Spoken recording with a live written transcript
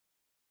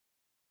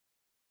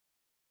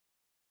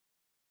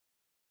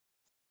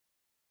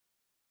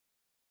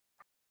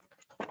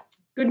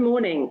Good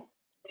morning.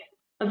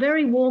 A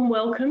very warm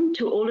welcome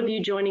to all of you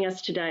joining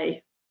us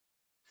today.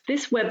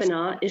 This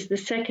webinar is the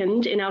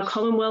second in our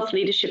Commonwealth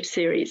Leadership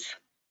Series,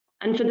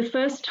 and for the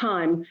first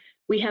time,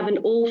 we have an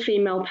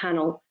all-female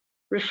panel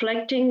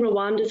reflecting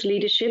Rwanda's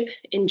leadership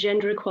in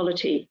gender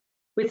equality,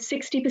 with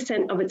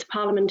 60% of its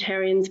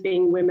parliamentarians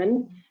being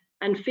women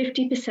and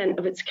 50%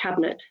 of its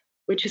cabinet,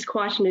 which is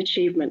quite an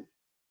achievement.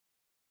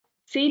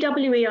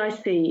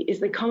 CWEIC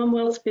is the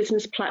Commonwealth's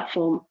business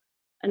platform,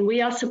 and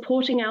we are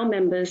supporting our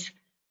members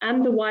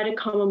and the wider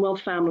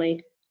Commonwealth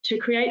family to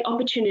create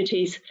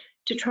opportunities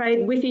to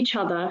trade with each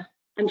other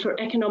and for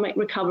economic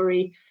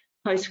recovery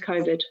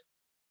post-COVID.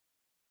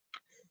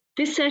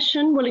 This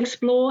session will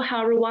explore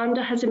how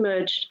Rwanda has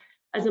emerged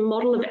as a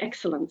model of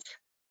excellence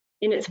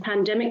in its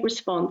pandemic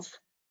response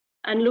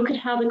and look at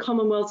how the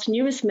Commonwealth's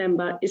newest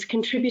member is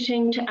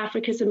contributing to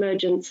Africa's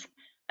emergence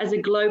as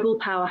a global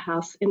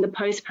powerhouse in the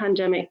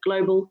post-pandemic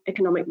global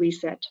economic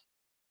reset.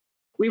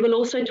 We will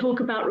also talk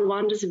about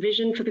Rwanda's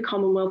vision for the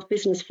Commonwealth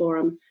Business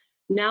Forum,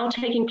 now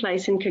taking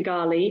place in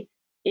Kigali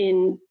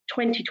in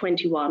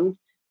 2021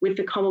 with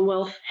the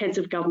Commonwealth Heads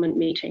of Government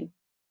meeting.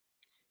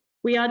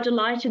 We are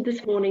delighted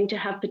this morning to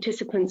have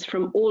participants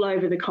from all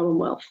over the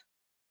Commonwealth.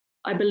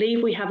 I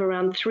believe we have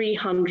around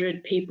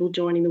 300 people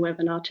joining the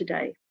webinar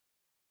today.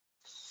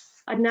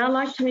 I'd now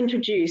like to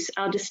introduce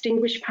our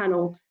distinguished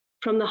panel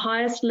from the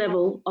highest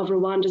level of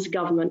Rwanda's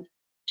government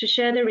to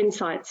share their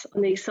insights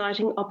on the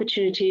exciting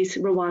opportunities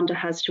Rwanda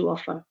has to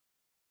offer.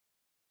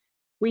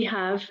 We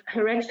have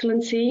Her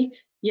Excellency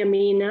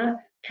Yamina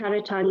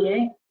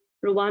Karetanye,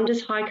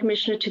 Rwanda's High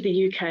Commissioner to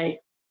the UK.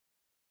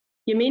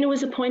 Yamina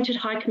was appointed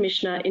High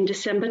Commissioner in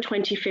December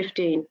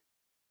 2015.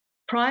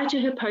 Prior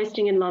to her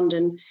posting in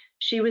London,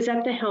 she was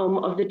at the helm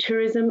of the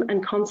tourism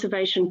and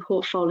conservation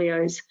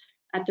portfolios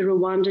at the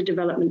Rwanda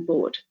Development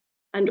Board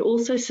and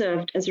also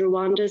served as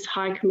Rwanda's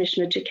High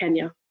Commissioner to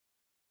Kenya.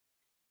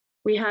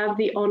 We have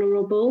the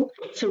Honourable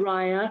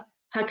Soraya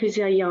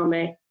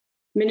Hakuziyaremye,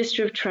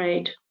 Minister of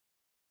Trade.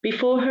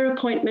 Before her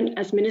appointment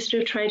as Minister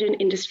of Trade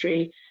and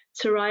Industry,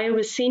 Soraya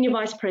was Senior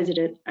Vice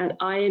President at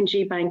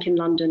ING Bank in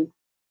London.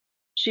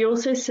 She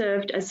also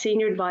served as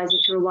Senior Advisor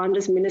to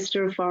Rwanda's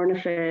Minister of Foreign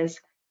Affairs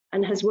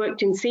and has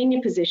worked in senior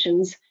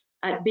positions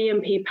at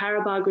BNP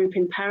Paribas Group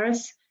in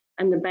Paris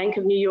and the Bank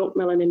of New York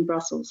Mellon in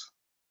Brussels.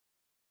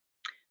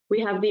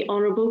 We have the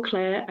Honourable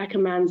Claire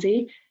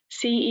Akamanzi,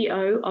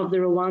 CEO of the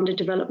Rwanda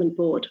Development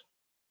Board.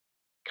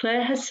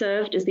 Claire has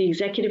served as the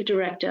Executive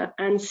Director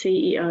and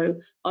CEO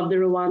of the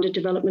Rwanda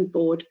Development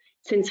Board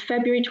since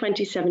February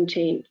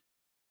 2017.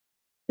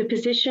 The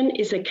position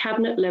is a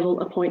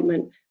cabinet-level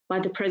appointment by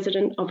the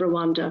President of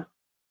Rwanda.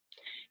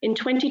 In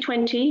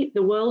 2020,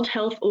 the World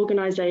Health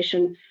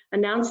Organization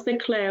announced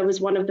that Claire was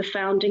one of the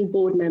founding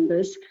board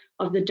members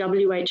of the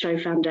WHO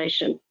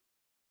Foundation.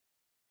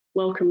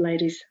 Welcome,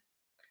 ladies.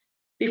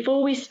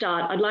 Before we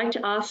start, I'd like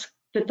to ask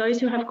that those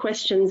who have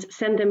questions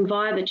send them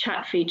via the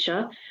chat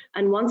feature,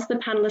 and once the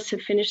panelists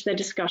have finished their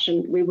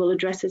discussion, we will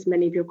address as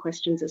many of your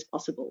questions as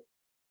possible.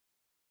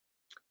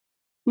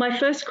 My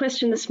first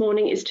question this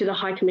morning is to the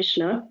High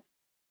Commissioner.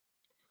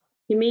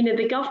 Yamina,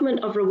 the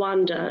government of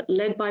Rwanda,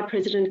 led by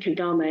President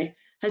Kagame,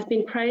 has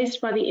been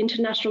praised by the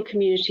international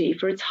community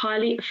for its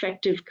highly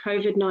effective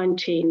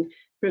COVID-19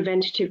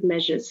 preventative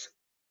measures.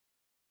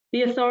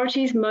 The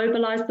authorities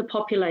mobilized the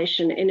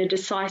population in a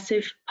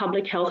decisive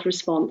public health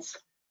response.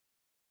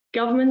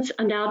 Governments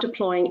are now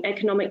deploying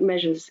economic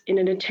measures in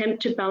an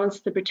attempt to balance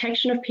the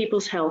protection of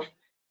people's health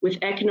with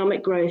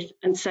economic growth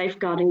and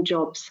safeguarding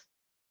jobs.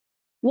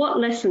 What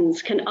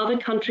lessons can other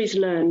countries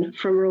learn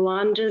from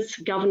Rwanda's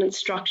governance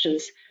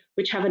structures,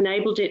 which have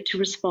enabled it to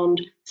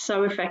respond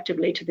so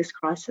effectively to this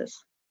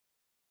crisis?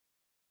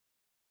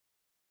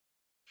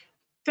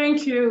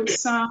 Thank you,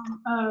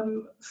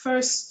 Sam,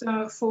 first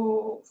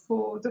for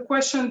the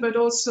question, but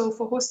also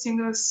for hosting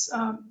us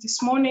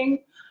this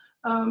morning.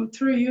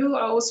 Through you,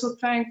 I also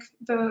thank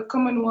the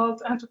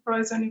Commonwealth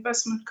Enterprise and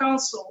Investment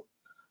Council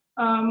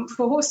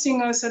for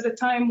hosting us at a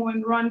time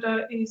when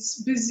Rwanda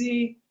is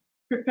busy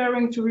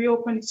preparing to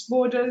reopen its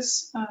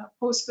borders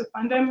post the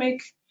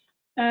pandemic.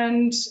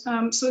 And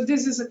so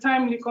this is a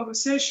timely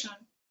conversation.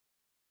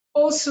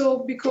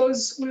 Also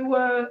because we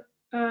were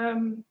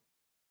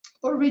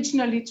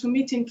originally to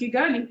meet in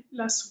Kigali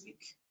last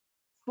week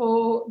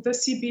for the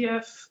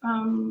CBF,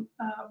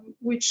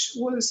 which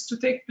was to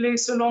take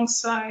place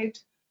alongside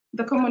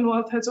the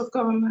Commonwealth Heads of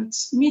Government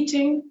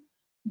meeting.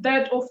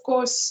 That, of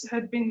course,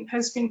 has been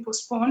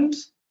postponed,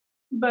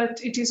 but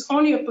it is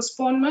only a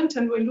postponement,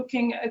 and we're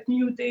looking at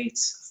new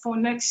dates for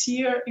next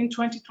year in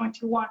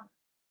 2021.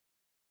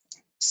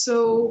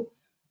 So,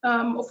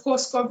 of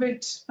course,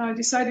 COVID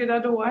decided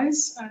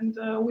otherwise,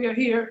 and we are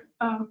here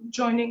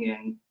joining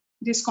in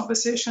this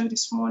conversation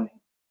this morning.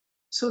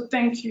 So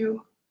thank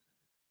you.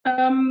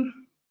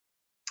 On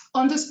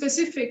the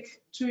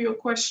specific to your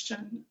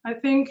question, I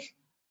think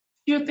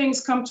few things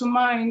come to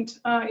mind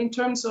in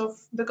terms of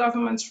the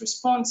government's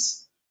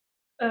response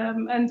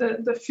and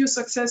the few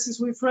successes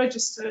we've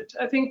registered.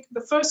 I think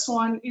the first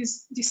one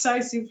is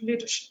decisive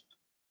leadership.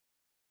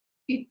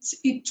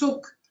 It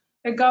took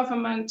a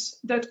government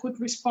that could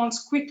respond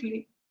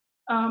quickly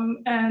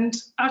and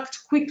act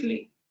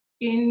quickly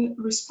in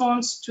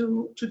response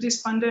to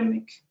this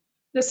pandemic.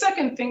 The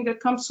second thing that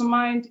comes to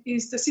mind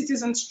is the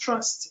citizens'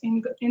 trust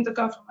in the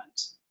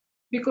government,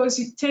 because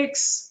it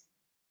takes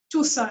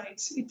two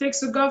sides. It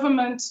takes the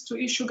government to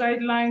issue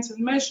guidelines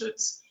and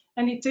measures,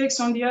 and it takes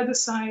on the other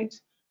side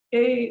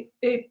a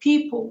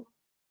people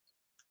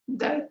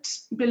that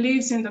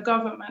believes in the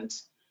government.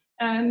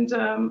 And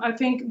I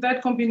think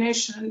that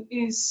combination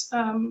is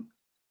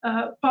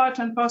part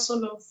and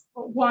parcel of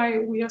why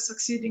we are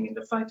succeeding in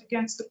the fight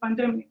against the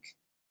pandemic.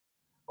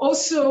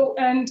 Also,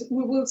 and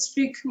we will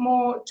speak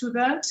more to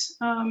that,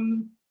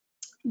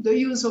 the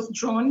use of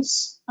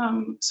drones.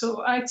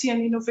 So IT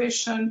and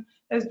innovation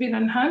has been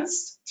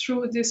enhanced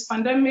through this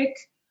pandemic.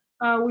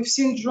 We've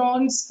seen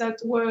drones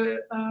that were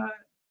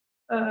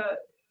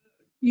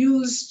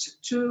used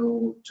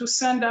to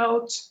send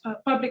out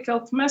public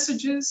health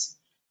messages,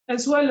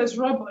 as well as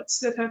robots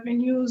that have been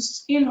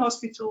used in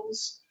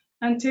hospitals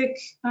and take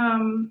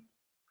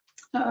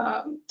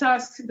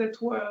tasks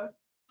that were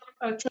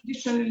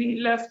traditionally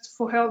left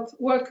for health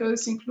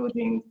workers,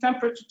 including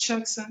temperature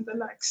checks and the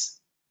likes.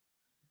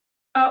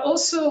 I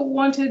also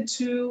wanted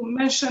to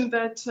mention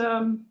that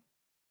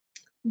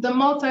the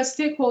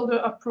multi-stakeholder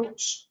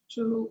approach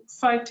to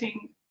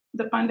fighting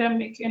the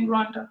pandemic in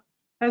Rwanda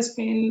has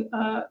been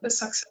a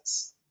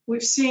success.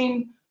 We've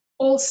seen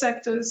all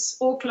sectors,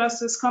 all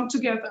clusters come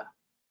together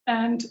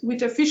and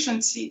with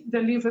efficiency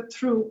deliver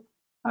through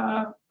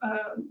the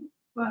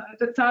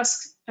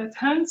task at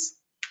hand.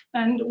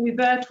 And with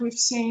that, we've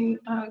seen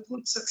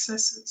good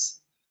successes.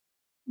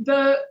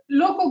 The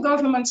local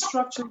government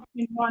structure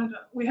in Rwanda,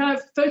 we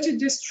have 30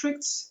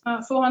 districts,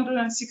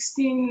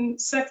 416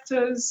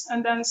 sectors,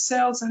 and then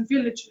cells and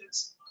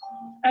villages.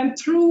 And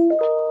through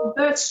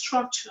that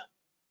structure,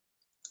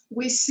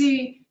 we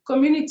see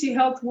community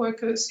health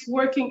workers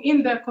working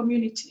in their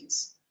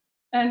communities.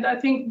 And I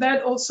think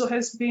that also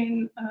has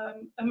been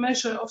a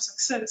measure of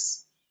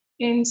success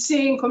in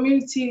seeing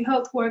community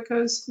health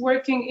workers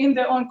working in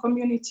their own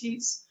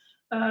communities.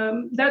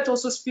 That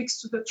also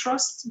speaks to the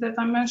trust that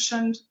I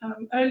mentioned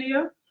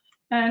earlier,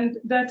 and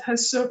that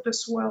has served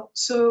us well.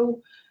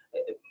 So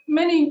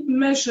many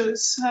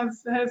measures have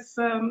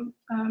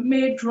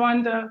made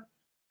Rwanda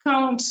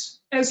count.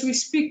 As we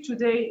speak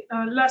today,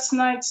 last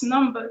night's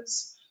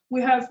numbers,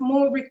 we have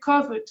more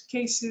recovered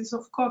cases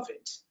of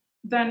COVID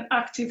than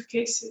active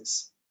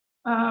cases.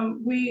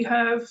 We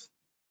have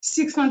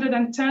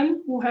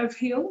 610 who have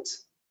healed,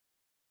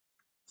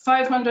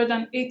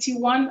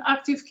 581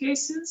 active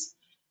cases,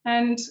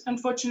 and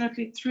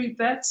unfortunately 3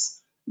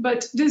 deaths,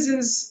 but this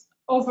is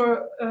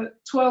over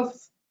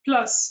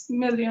 12+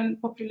 million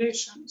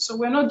population. So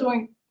we're not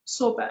doing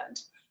so bad.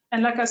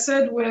 And like I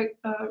said, we're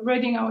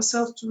readying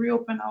ourselves to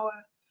reopen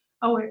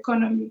our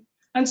economy.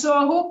 And so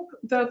I hope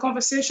the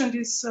conversation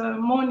this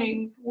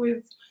morning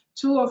with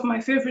 2 of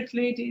my favorite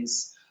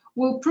ladies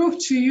will prove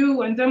to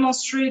you and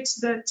demonstrate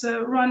that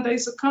Rwanda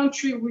is a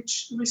country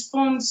which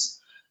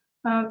responds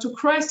to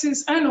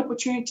crises and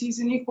opportunities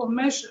in equal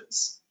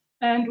measures.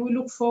 And we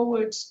look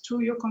forward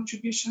to your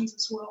contributions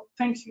as well.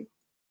 Thank you.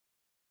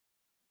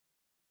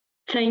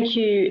 Thank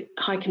you,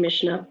 High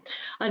Commissioner.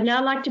 I'd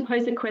now like to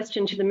pose a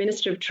question to the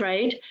Minister of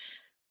Trade.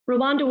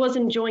 Rwanda was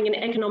enjoying an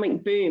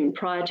economic boom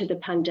prior to the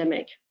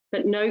pandemic,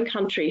 but no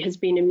country has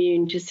been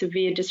immune to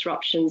severe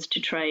disruptions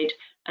to trade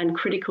and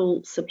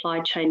critical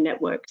supply chain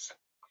networks.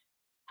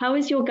 How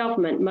is your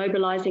government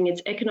mobilising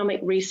its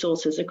economic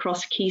resources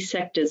across key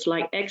sectors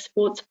like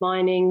exports,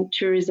 mining,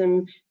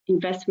 tourism,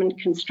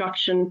 investment,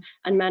 construction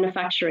and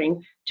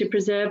manufacturing to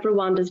preserve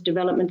Rwanda's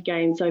development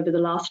gains over the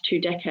last 2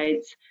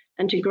 decades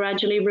and to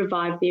gradually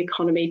revive the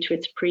economy to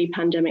its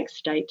pre-pandemic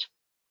state?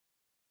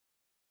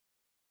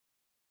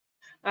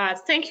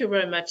 Thank you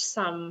very much,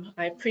 Sam.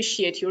 I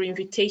appreciate your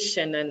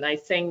invitation, and I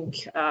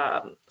thank,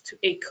 to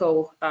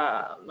echo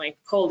my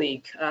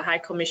colleague, High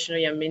Commissioner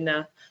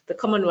Yamina, the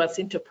Commonwealth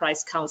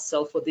Enterprise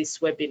Council for this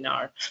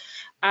webinar.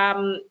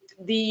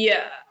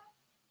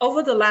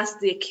 Over the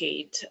last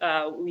decade,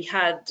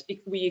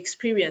 we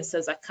experienced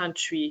as a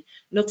country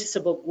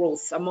noticeable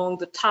growth among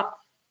the top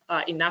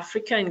in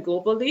Africa and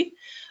globally,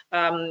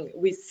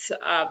 with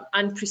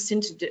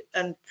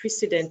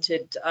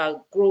unprecedented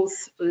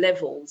growth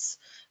levels,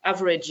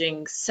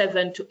 averaging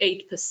 7 to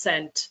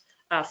 8%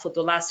 for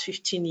the last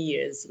 15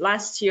 years.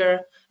 Last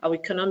year, our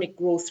economic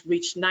growth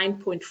reached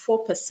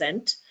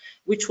 9.4%,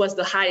 which was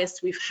the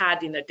highest we've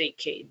had in a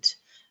decade.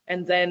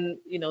 And then,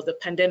 the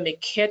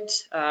pandemic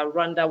hit.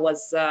 Rwanda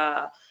was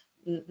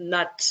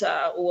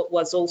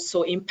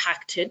also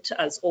impacted,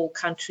 as all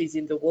countries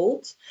in the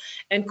world.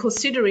 And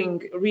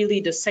considering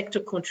really the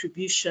sector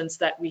contributions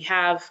that we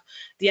have,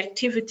 the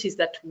activities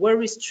that were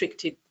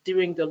restricted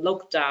during the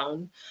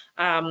lockdown,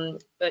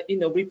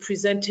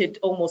 represented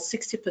almost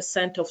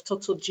 60% of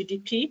total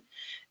GDP.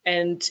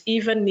 And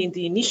even in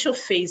the initial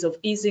phase of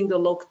easing the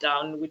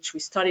lockdown, which we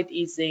started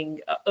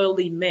easing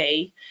early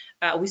May,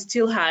 we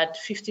still had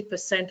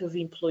 50% of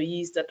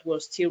employees that were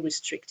still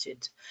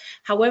restricted.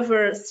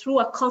 However, through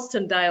a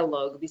constant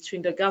dialogue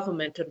between the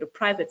government and the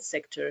private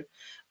sector,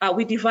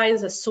 we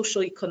devised a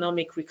social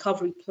economic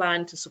recovery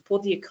plan to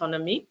support the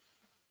economy,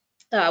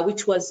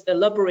 which was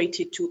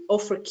elaborated to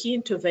offer key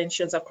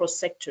interventions across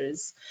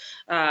sectors,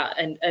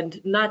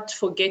 and not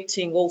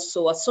forgetting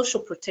also a social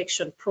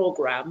protection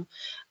program,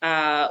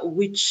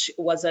 which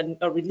was a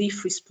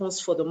relief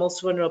response for the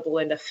most vulnerable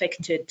and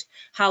affected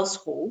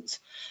households,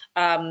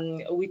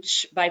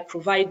 which by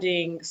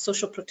providing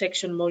social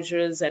protection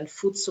measures and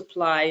food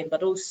supply,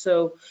 but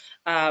also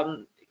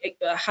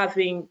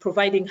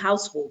providing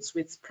households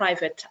with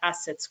private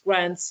assets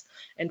grants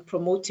and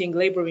promoting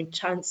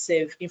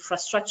labor-intensive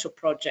infrastructure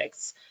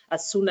projects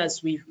as soon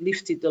as we've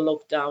lifted the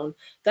lockdown,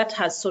 that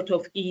has sort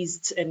of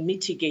eased and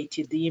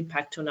mitigated the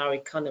impact on our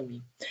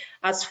economy.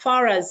 As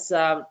far as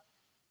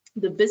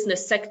the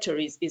business sector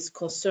is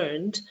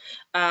concerned,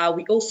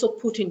 we also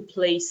put in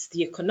place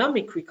the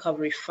Economic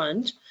Recovery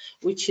Fund,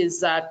 which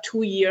is a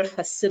 2-year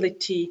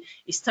facility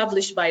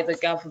established by the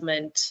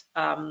government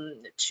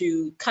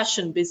to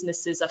cushion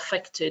businesses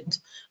affected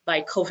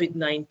by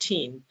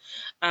COVID-19.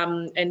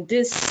 And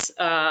this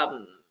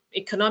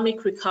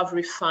Economic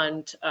Recovery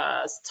Fund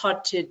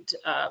started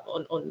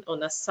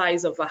on a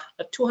size of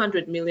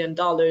 $200 million,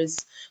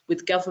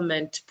 with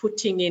government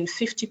putting in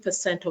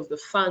 50% of the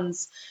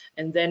funds,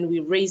 and then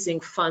we're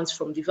raising funds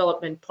from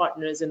development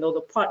partners and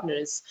other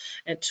partners,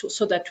 and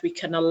so that we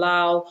can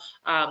allow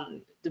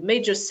the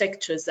major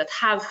sectors that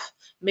have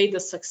made the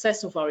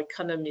success of our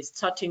economy,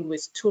 starting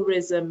with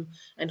tourism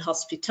and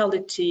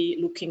hospitality,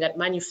 looking at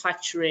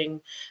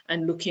manufacturing,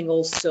 and looking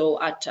also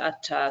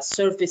at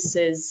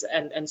services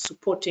and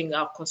supporting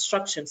our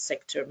construction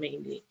sector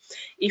mainly.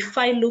 If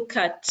I look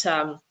at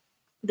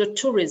the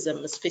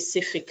tourism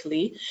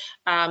specifically,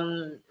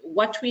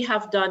 what we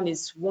have done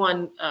is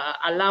one,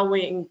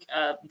 allowing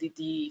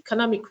the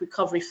Economic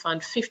Recovery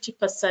Fund,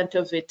 50%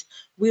 of it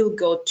will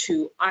go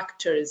to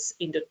actors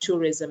in the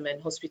tourism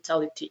and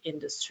hospitality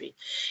industry.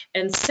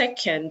 And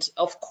second,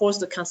 of course,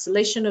 the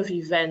cancellation of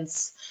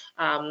events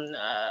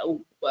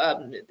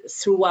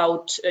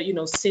throughout,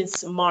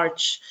 since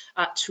March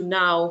to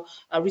now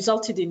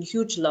resulted in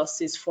huge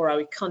losses for our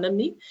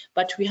economy.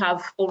 But we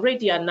have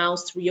already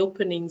announced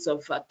reopenings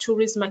of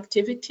tourism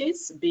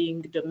activities,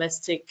 being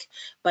domestic,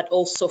 but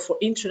also for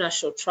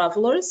international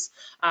travelers.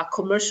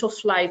 Commercial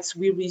flights,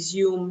 we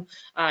resume,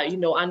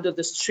 under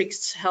the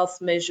strict health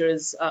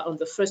measures on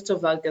the 1st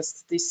of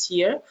August this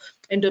year.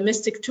 And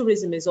domestic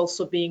tourism is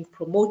also being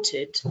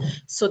promoted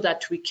so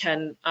that we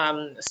can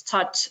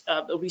restart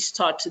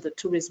the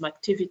tourism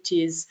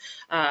activities,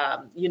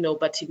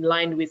 but in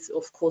line with,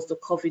 of course, the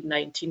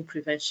COVID-19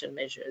 prevention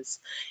measures.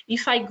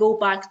 If I go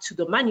back to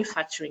the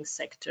manufacturing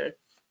sector,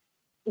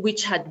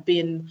 which had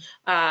been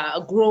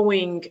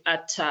growing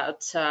at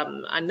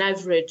an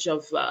average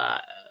of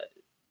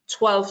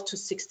 12 to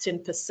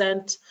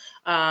 16%.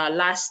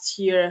 Last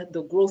year,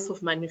 the growth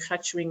of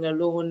manufacturing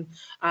alone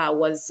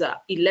was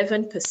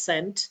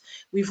 11%.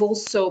 We've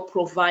also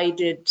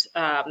provided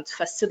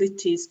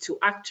facilities to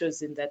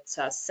actors in that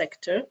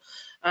sector,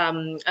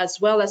 as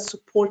well as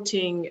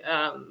supporting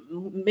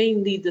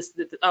mainly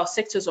our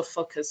sectors of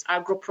focus,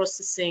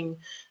 agro-processing,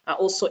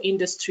 also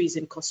industries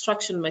in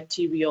construction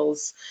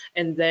materials,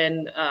 and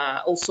then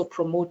also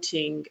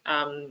promoting,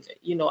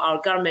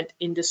 our garment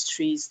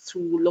industries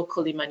through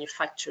locally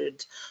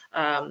manufactured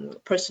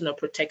personal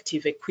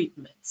protective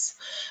equipments.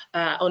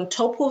 On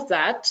top of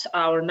that,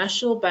 our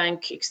national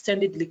bank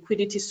extended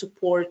liquidity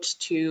support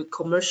to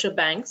commercial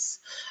banks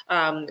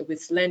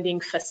with lending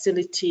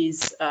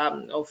facilities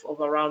of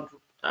around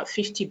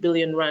 50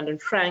 billion rand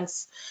and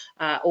francs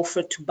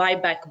offered to buy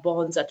back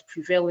bonds at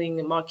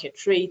prevailing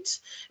market rate,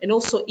 and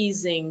also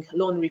easing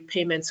loan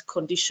repayments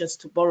conditions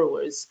to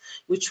borrowers,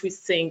 which we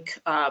think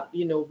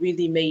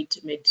really made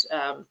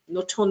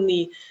not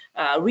only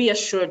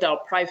reassured our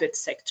private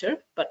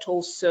sector, but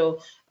also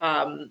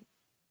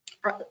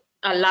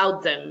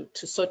allowed them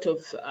to sort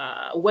of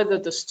weather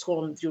the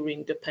storm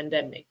during the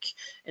pandemic.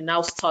 And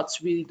now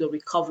starts really the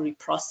recovery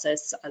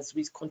process as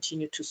we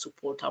continue to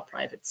support our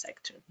private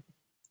sector.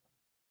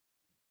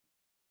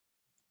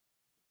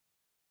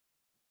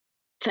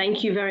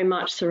 Thank you very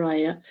much,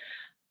 Soraya.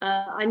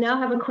 I now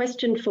have a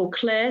question for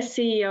Claire,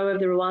 CEO of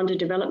the Rwanda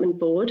Development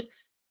Board.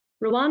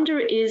 Rwanda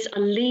is a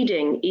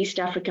leading East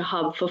Africa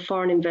hub for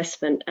foreign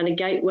investment and a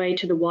gateway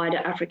to the wider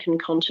African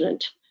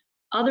continent.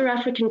 Other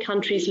African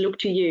countries look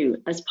to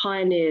you as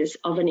pioneers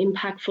of an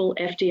impactful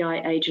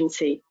FDI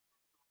agency.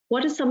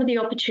 What are some of the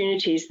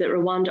opportunities that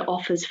Rwanda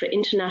offers for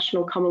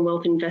international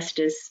Commonwealth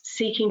investors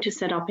seeking to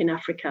set up in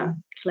Africa?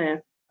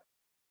 Claire.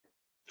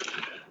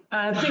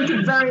 Thank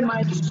you very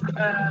much,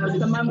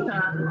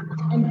 Samantha,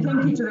 and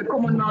thank you to the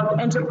Commonwealth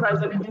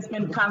Enterprise and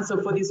Investment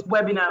Council for this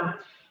webinar.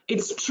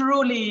 It's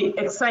truly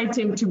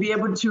exciting to be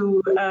able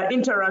to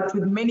interact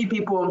with many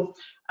people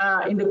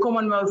in the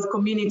Commonwealth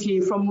community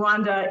from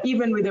Rwanda,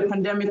 even with the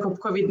pandemic of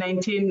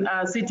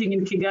COVID-19 sitting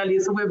in Kigali.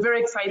 So we're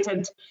very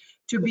excited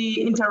to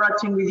be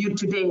interacting with you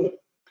today.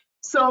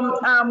 So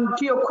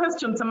to your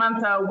question,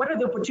 Samantha, what are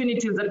the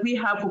opportunities that we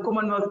have for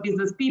Commonwealth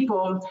business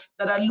people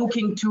that are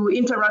looking to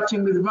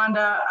interacting with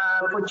Rwanda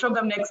for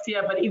CHOGM next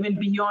year, but even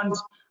beyond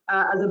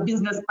as a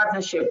business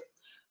partnership?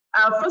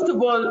 First of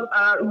all,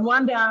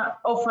 Rwanda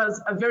offers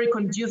a very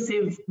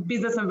conducive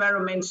business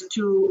environment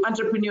to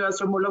entrepreneurs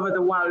from all over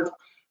the world.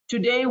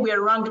 Today, we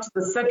are ranked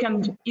the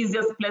second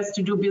easiest place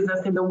to do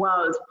business in the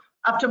world,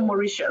 after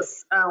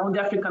Mauritius on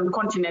the African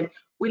continent.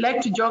 We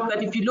like to joke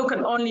that if you look at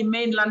only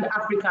mainland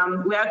Africa,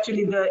 we're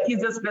actually the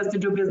easiest place to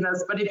do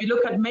business. But if you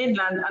look at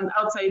mainland and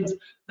outside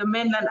the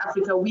mainland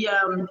Africa, we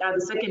are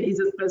the second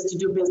easiest place to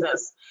do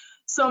business.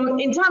 So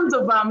in terms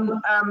of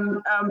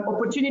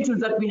opportunities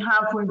that we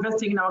have for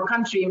investing in our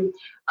country,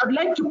 I'd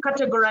like to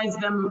categorize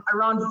them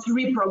around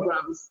 3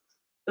 programs.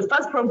 The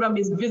first program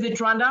is Visit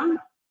Rwanda.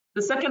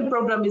 The second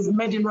program is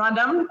Made in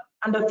Rwanda.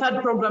 And the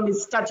third program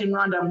is Start in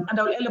Rwanda. And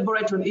I'll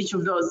elaborate on each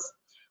of those.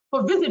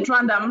 For Visit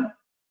Rwanda,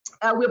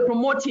 we're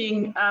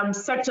promoting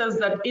sectors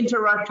that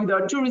interact with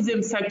our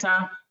tourism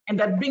sector and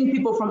that bring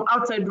people from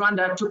outside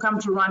Rwanda to come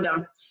to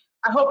Rwanda.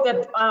 I hope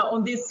that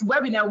on this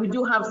webinar, we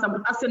do have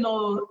some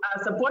Arsenal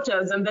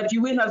supporters, and that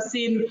you will have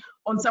seen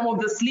on some of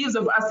the sleeves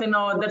of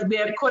Arsenal that we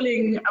are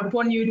calling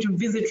upon you to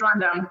visit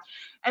Rwanda.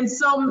 And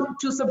so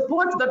to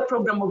support that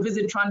program of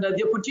Visit Rwanda,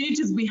 the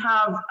opportunities we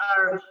have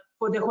are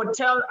for the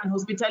hotel and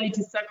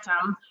hospitality sector,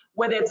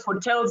 whether it's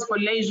hotels for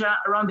leisure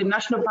around the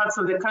national parks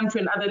of the country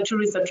and other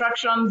tourist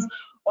attractions,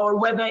 or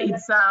whether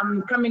it's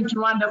coming to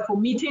Rwanda for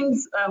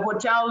meetings,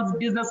 hotels,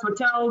 business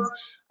hotels,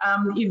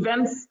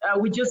 events.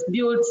 We just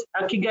built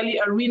a Kigali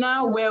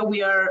Arena where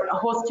we are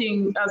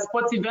hosting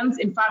sports events.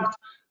 In fact,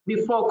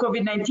 before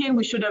COVID-19,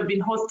 we should have been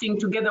hosting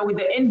together with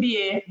the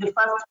NBA, the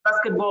first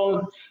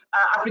basketball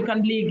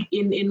African League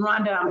in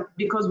Rwanda,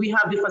 because we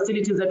have the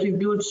facilities that we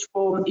built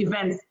for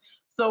events.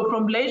 So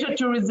from leisure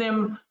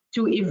tourism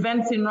to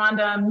events in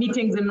Rwanda,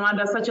 meetings in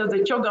Rwanda, such as the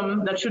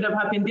CHOGM that should have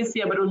happened this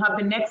year, but will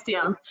happen next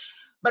year.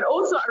 But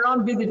also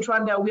around Visit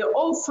Rwanda, we are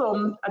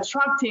also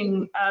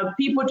attracting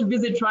people to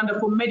visit Rwanda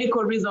for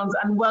medical reasons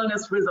and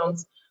wellness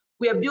reasons.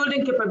 We are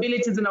building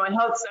capabilities in our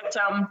health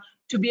sector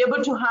to be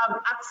able to have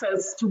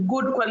access to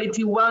good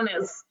quality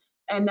wellness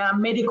and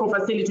medical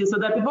facilities so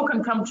that people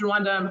can come to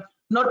Rwanda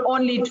not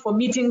only for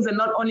meetings and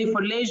not only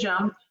for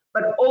leisure,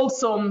 but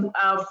also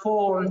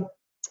for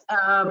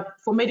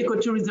medical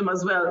tourism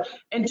as well.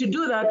 And to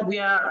do that, we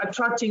are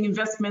attracting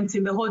investments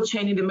in the whole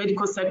chain in the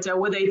medical sector,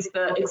 whether it's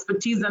the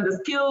expertise and the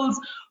skills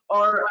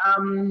or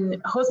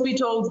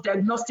hospitals,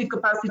 diagnostic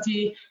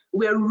capacity.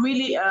 We're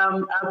really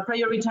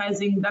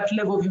prioritizing that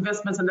level of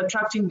investments and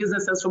attracting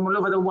businesses from all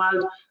over the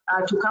world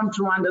to come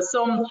to Rwanda.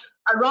 So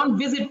around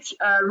Visit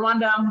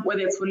Rwanda,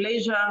 whether it's for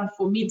leisure,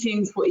 for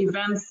meetings, for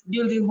events,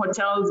 building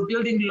hotels,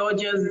 building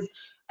lodges,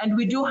 and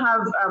we do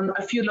have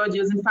a few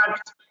lodges. In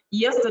fact,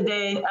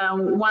 yesterday,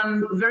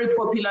 one very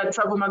popular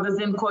travel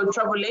magazine called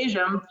Travel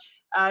Asia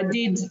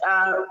did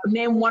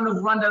name one of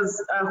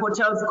Rwanda's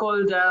hotels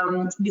called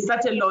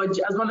Bisate Lodge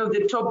as one of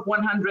the top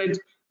 100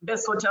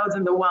 best hotels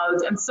in the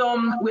world. And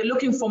so we're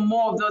looking for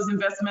more of those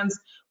investments.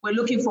 We're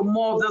looking for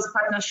more of those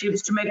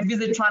partnerships to make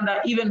Visit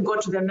Rwanda even go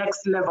to the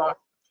next level.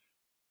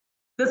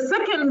 The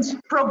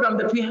second program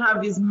that we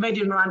have is Made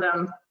in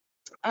Rwanda.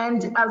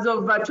 And as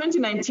of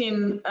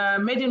 2019,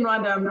 Made in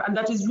Rwanda, and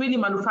that is really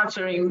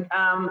manufacturing,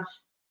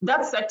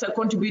 that sector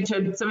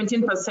contributed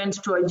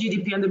 17% to our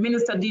GDP, and the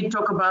minister did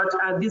talk about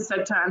this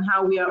sector and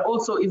how we are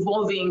also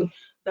evolving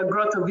the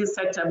growth of this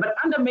sector. But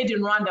under Made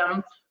in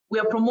Rwanda, we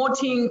are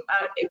promoting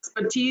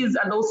expertise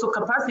and also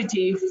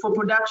capacity for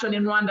production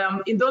in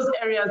Rwanda in those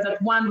areas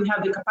that, one, we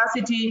have the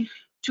capacity,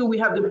 two, we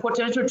have the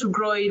potential to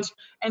grow it,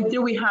 and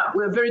three,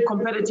 we're very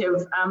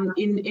competitive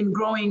in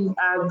growing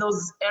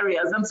those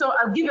areas. And so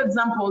I'll give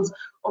examples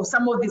of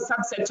some of the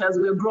subsectors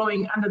we're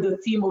growing under the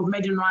theme of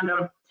Made in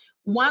Rwanda.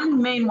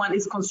 One main one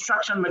is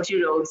construction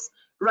materials,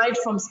 right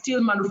from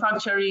steel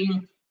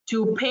manufacturing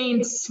to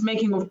paint,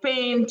 making of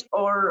paint,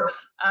 or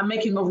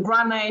making of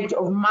granite,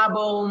 of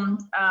marble,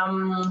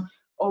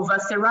 of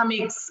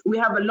ceramics. We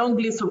have a long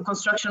list of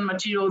construction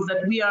materials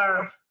that we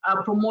are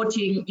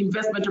promoting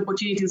investment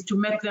opportunities to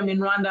make them in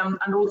Rwanda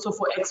and also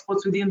for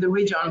exports within the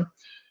region.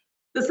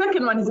 The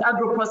second one is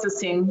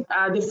agro-processing.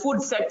 The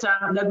food sector,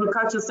 the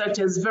agriculture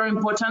sector is very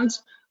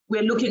important.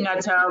 We're looking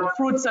at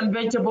fruits and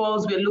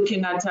vegetables, we're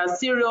looking at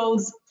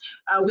cereals,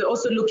 we're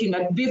also looking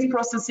at beef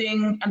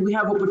processing, and we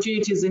have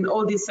opportunities in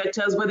all these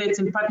sectors, whether it's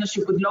in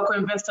partnership with local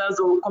investors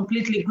or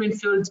completely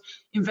greenfield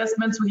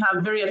investments. We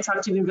have very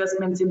attractive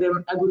investments in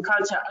the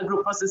agriculture,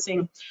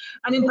 agro-processing.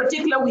 And in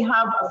particular, we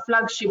have a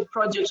flagship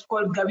project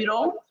called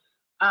Gabiro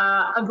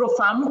Agro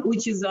Farm,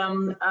 which is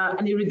an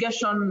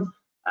irrigation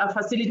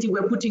facility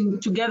we're putting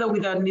together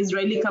with an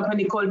Israeli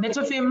company called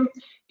Netafim.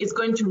 It's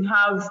going to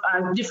have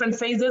different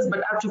phases,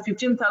 but up to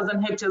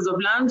 15,000 hectares of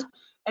land.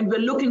 and we're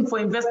looking for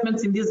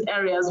investments in these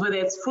areas, whether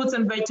it's fruits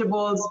and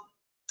vegetables,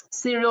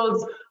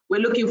 cereals.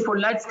 We're looking for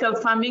large-scale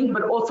farming,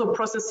 but also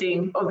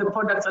processing of the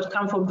products that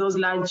come from those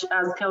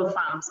large-scale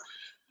farms.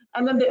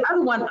 And then the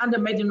other one under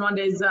Made in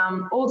Rwanda is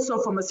also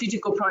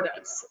pharmaceutical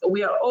products.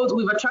 We've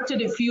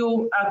attracted a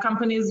few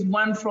companies,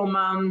 one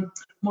from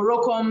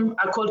Morocco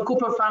called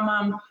Cooper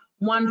Pharma,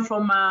 one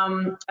from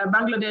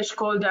Bangladesh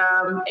called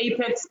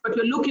Apex, but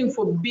we're looking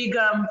for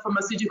bigger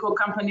pharmaceutical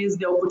companies,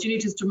 the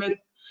opportunities to make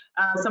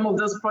some of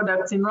those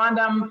products in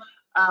Rwanda,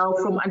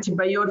 from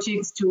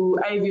antibiotics to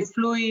IV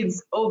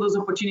fluids. All those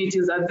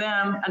opportunities are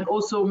there, and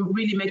also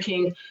really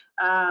making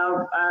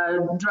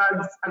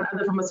drugs and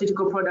other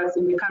pharmaceutical products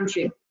in the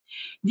country.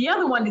 The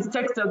other one is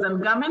textiles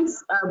and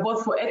garments,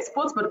 both for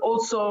exports, but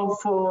also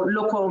for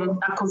local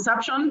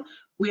consumption.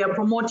 We are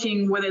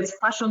promoting whether it's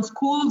fashion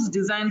schools,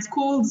 design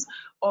schools,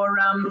 or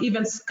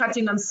even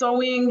cutting and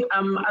sewing,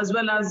 as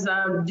well as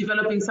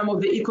developing some of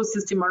the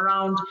ecosystem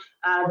around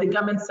the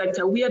garment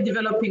sector. We are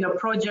developing a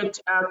project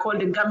called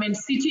the Garment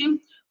City,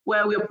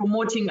 where we are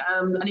promoting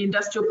an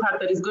industrial park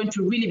that is going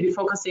to really be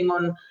focusing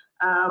on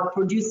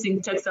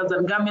producing textiles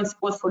and garments,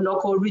 both for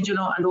local,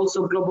 regional, and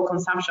also global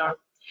consumption.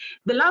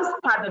 The last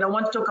part that I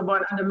want to talk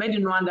about under Made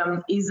in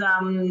Rwanda is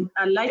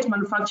a light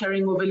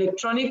manufacturing of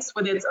electronics,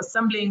 whether it's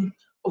assembling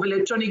of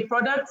electronic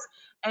products.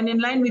 And in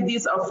line with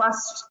this, our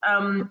first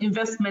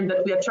investment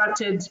that we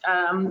attracted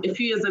a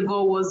few years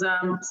ago was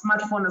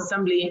smartphone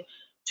assembly.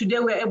 Today,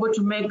 we're able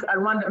to make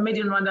a Made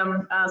in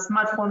Rwanda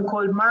smartphone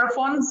called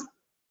Marathons,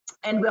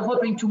 and we're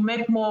hoping to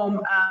make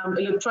more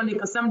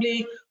electronic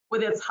assembly,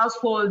 whether it's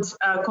household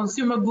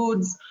consumer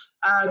goods,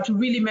 to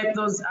really make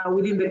those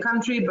within the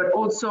country, but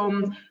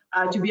also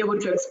to be able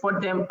to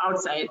export them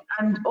outside.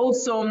 And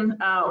also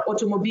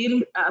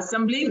automobile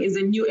assembling is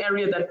a new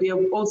area that we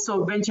have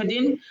also ventured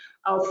in.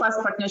 Our first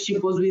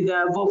partnership was with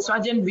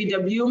Volkswagen,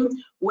 VW,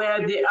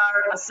 where they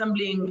are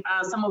assembling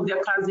some of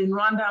their cars in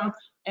Rwanda.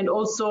 And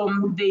also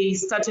they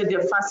started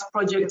their first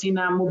project in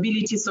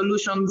mobility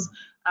solutions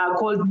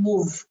called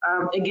Move,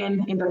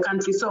 again in the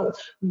country. So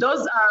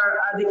those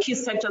are the key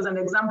sectors and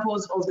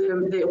examples of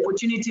the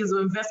opportunities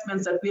or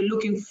investments that we're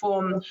looking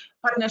for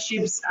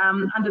partnerships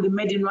under the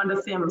Made in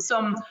Rwanda theme.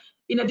 So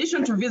in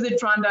addition to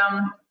Visit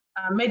Rwanda,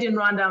 Made in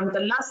Rwanda, the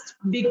last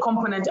big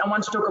component I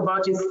want to talk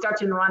about is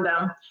Start in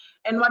Rwanda.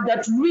 And what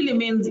that really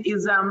means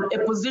is a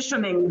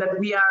positioning that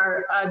we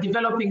are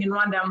developing in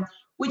Rwanda,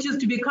 which is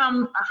to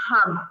become a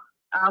hub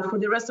for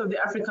the rest of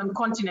the African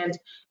continent.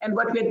 And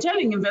what we're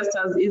telling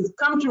investors is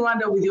come to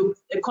Rwanda with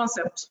a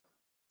concept.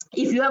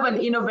 If you have an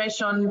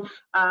innovation,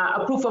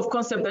 a proof of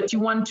concept that you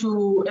want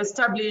to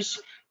establish,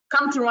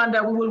 come to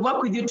Rwanda. We will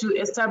work with you to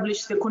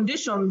establish the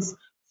conditions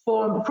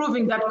for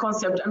proving that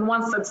concept. And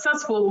once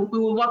successful, we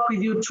will work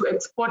with you to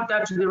export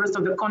that to the rest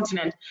of the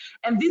continent.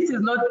 And this is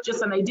not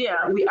just an idea.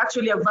 We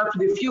actually have worked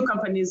with a few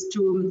companies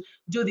to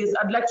do this.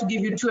 I'd like to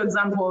give you two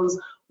examples.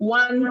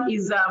 One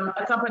is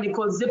a company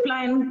called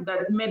Zipline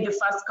that made the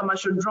first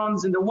commercial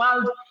drones in the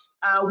world.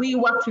 We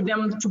worked with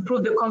them to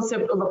prove the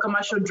concept of a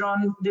commercial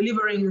drone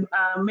delivering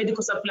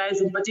medical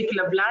supplies, in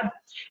particular blood,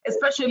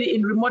 especially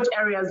in remote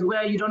areas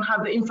where you don't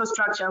have the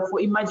infrastructure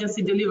for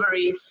emergency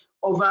delivery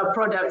of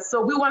products.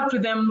 So we worked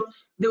with them.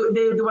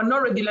 There were no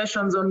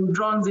regulations on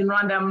drones in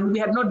Rwanda. We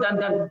had not done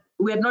that.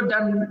 We had not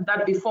done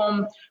that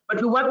before,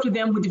 but we worked with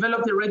them. We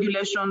developed the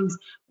regulations.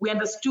 We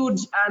understood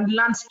and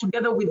learned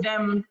together with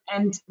them.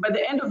 And by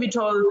the end of it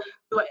all,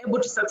 they were able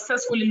to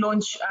successfully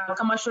launch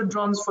commercial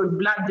drones for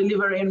blood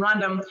delivery in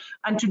Rwanda.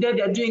 And today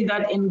they are doing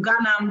that in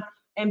Ghana,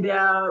 and they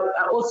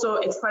are also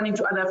expanding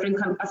to other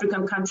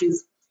African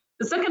countries.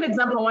 The second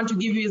example I want to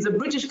give you is a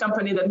British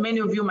company that many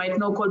of you might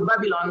know called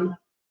Babylon.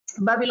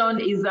 Babylon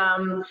is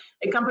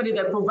a company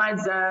that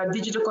provides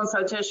digital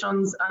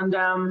consultations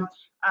and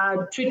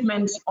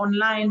treatment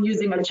online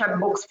using a chat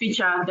box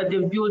feature that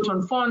they've built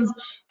on phones.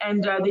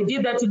 And they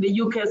did that in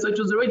the UK. So it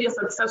was already a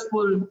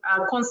successful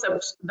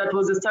concept that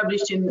was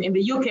established in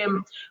the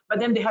UK, but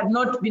then they had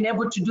not been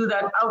able to do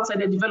that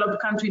outside a developed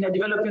country, in a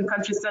developing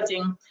country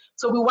setting.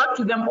 So we worked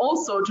with them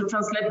also to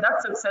translate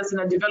that success in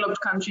a developed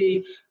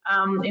country,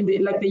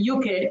 like the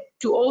UK,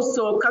 to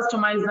also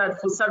customize that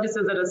for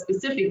services that are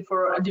specific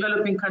for a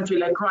developing country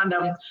like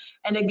Rwanda.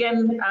 And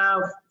again,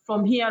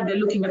 from here, they're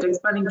looking at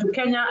expanding to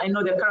Kenya. I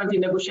know they're currently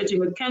negotiating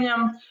with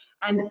Kenya.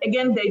 And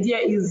again, the idea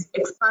is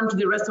expand to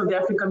the rest of the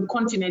African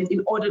continent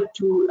in order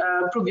to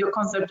prove your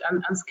concept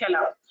and scale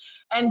up.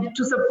 And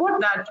to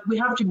support that, we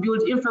have to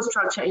build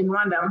infrastructure in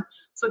Rwanda.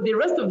 So the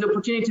rest of the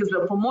opportunities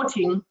we're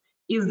promoting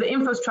is the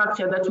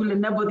infrastructure that will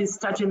enable this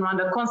Start in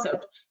Rwanda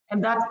concept.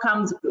 And that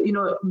comes,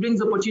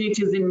 brings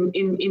opportunities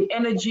in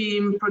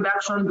energy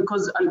production,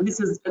 because this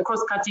is a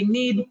cross-cutting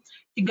need.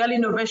 Kigali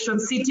Innovation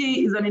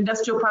City is an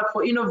industrial park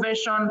for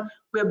innovation.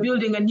 We're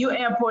building a new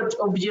airport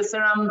of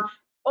Bugesera.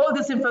 All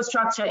this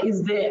infrastructure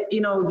is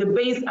the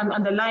base and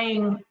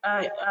underlying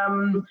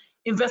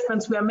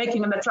investments we are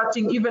making, and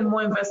attracting even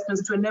more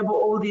investments to enable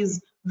all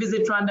these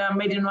Visit Rwanda,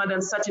 Made in Rwanda,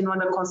 and Start in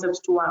Rwanda concepts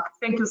to work.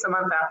 Thank you,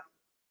 Samantha.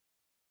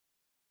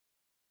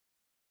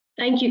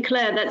 Thank you,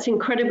 Claire. That's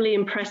incredibly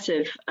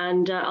impressive,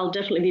 and I'll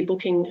definitely be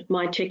booking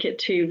my ticket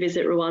to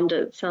visit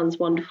Rwanda. It sounds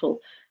wonderful.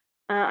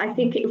 I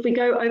think if we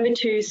go over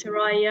to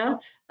Soraya,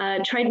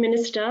 Trade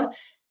Minister,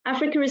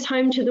 Africa is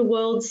home to the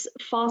world's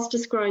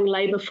fastest growing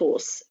labour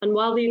force, and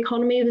while the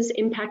economy was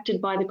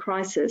impacted by the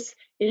crisis,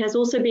 it has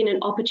also been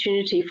an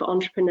opportunity for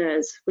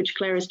entrepreneurs, which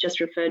Claire has just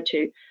referred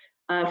to,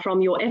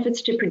 from your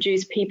efforts to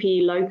produce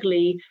PPE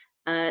locally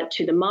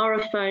to the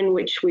Mara phone,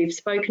 which we've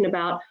spoken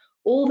about.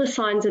 All the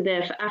signs are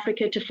there for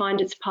Africa to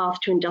find its path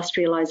to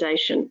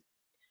industrialisation.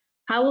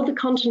 How will the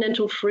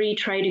Continental Free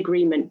Trade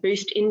Agreement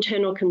boost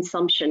internal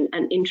consumption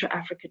and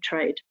intra-Africa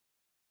trade?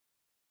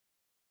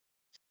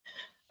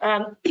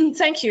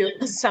 Thank you,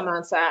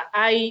 Samantha.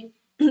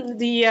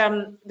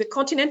 The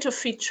Continental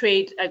Free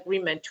Trade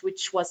Agreement,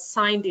 which was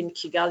signed in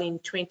Kigali in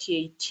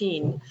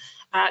 2018,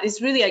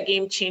 is really a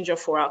game changer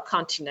for our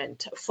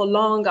continent. For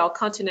long, our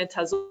continent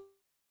has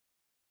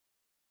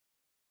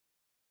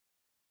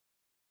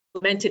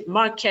fragmented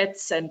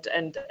markets and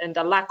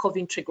a lack of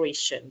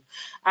integration.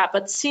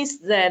 But since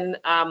then,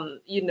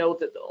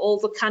 all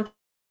the countries,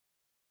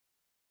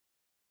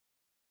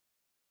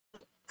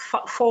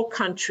 4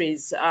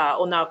 countries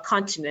on our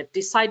continent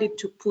decided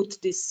to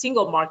put this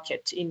single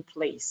market in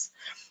place.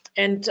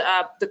 And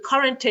the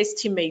current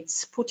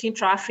estimates put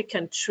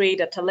intra-African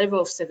trade at a level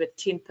of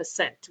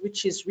 17%,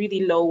 which is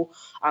really low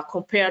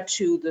compared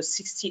to the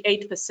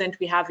 68%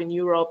 we have in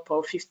Europe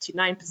or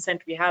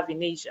 59% we have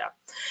in Asia.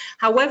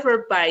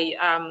 However, by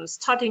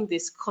starting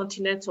this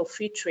continental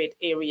free trade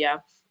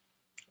area,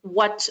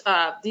 what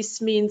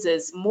this means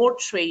is more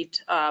trade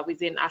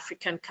within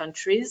African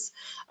countries,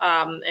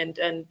 and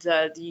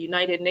the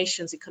United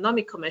Nations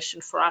Economic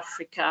Commission for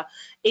Africa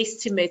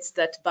estimates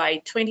that by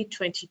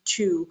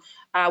 2022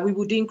 we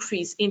would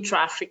increase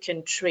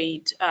intra-African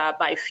trade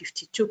by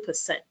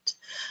 52%,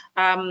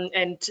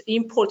 and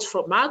imports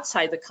from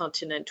outside the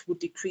continent would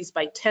decrease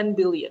by $10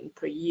 billion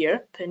per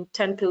year,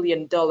 $10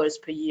 billion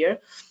per year,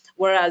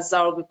 whereas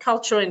our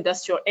agricultural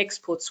industrial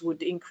exports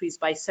would increase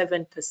by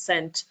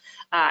 7%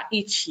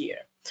 each year.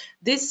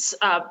 This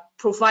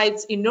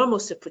provides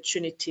enormous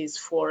opportunities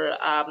for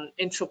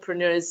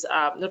entrepreneurs,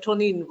 not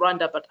only in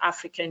Rwanda, but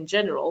Africa in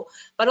general,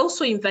 but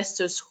also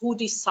investors who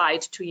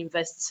decide to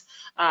invest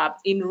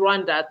in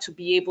Rwanda to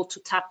be able to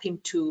tap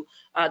into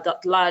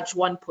that large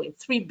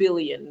 1.3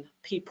 billion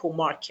people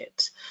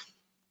market.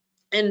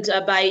 And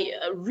by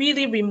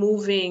really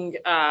removing,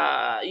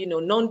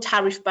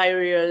 non-tariff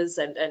barriers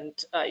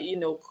and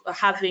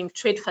having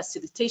trade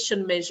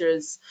facilitation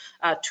measures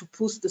to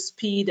boost the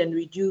speed and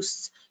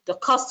reduce the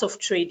cost of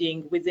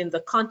trading within the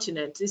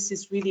continent, this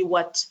is really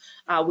what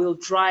will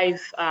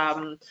drive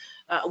the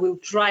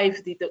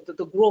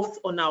growth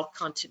on our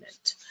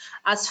continent.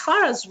 As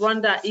far as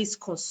Rwanda is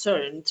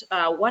concerned,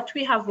 what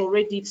we have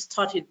already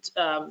started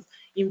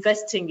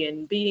investing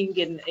in, being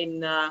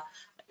in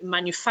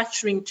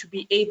manufacturing to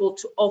be able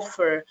to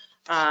offer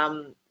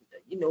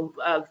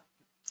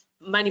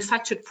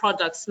manufactured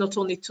products not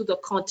only to the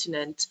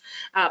continent,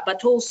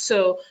 but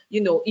also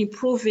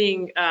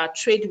improving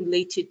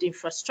trade-related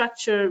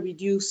infrastructure,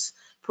 reduce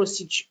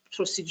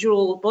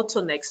procedural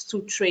bottlenecks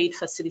through trade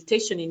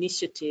facilitation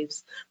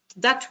initiatives.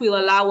 That will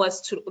allow us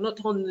to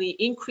not only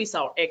increase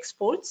our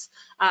exports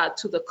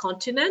to the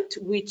continent,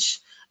 which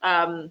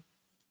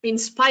in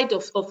spite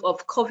of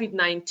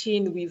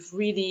COVID-19, we've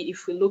really,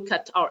 if we look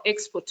at our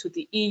export to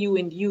the EU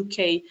and the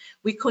UK,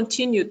 we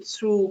continued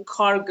through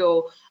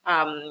cargo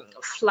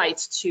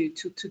flights to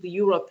the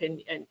Europe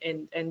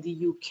and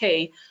the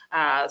UK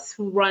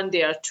through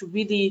Rwanda to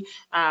really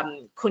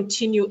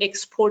continue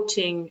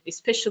exporting,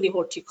 especially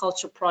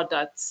horticulture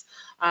products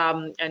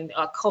and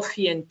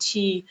coffee and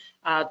tea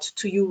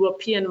to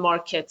European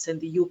markets and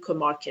the UK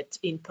market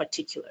in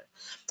particular.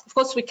 Of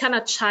course, we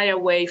cannot shy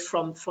away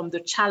from the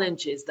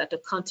challenges that the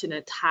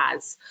continent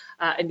has,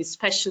 and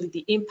especially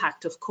the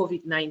impact of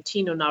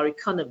COVID-19 on our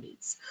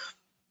economies.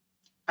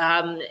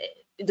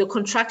 The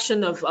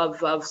contraction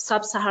of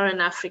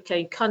sub-Saharan Africa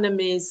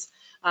economies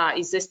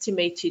is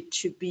estimated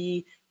to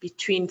be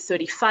between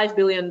 $35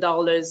 billion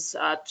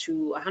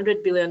to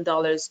 $100 billion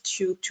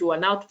due to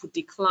an output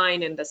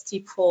decline and a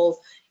steep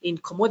fall in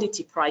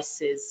commodity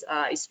prices,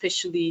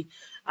 especially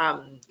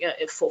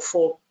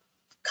for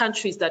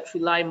countries that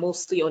rely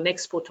mostly on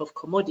export of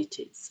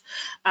commodities.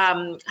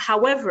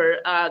 However,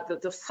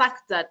 the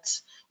fact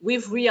that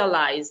we've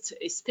realized,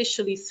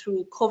 especially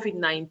through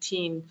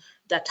COVID-19,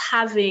 that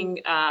having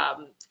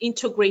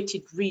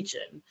integrated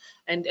region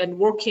and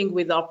working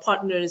with our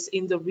partners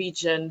in the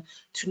region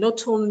to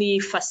not only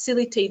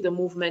facilitate the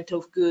movement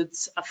of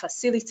goods,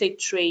 facilitate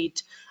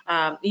trade,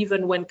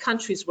 even when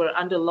countries were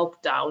under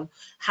lockdown,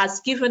 has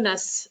given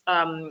us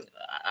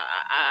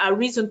a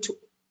reason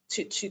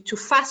to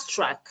fast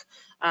track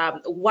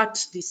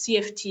what the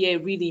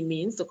CFTA really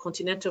means, the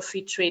Continental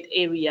Free Trade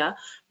Area,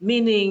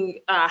 meaning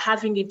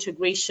having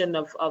integration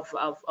of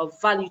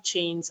value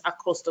chains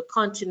across the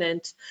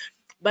continent,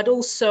 but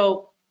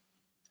also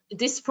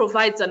this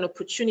provides an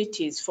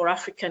opportunities for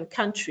African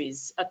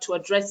countries to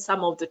address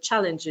some of the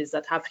challenges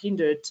that have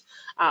hindered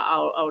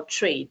our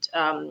trade.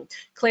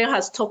 Claire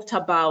has talked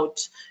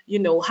about,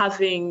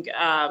 having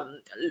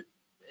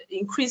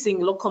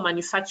increasing local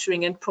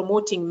manufacturing and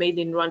promoting made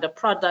in Rwanda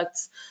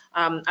products,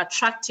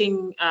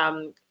 attracting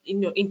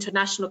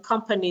international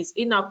companies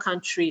in our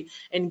country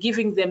and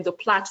giving them the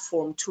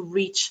platform to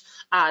reach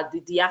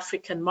the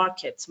African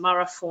markets.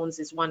 Marathons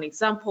is one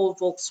example.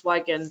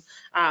 Volkswagen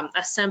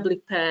assembly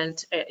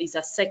plant is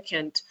a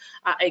second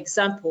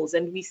examples.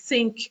 And we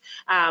think,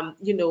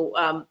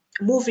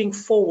 moving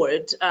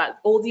forward,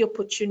 all the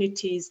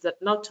opportunities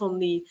that not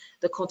only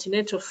the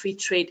Continental Free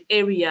Trade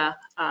Area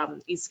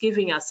is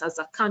giving us as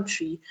a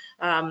country,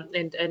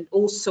 and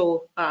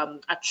also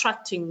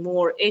attracting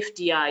more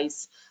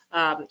FDIs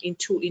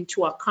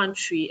into our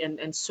country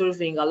and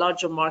serving a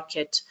larger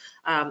market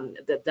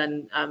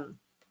than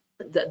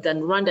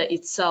Rwanda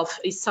itself,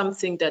 is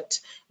something that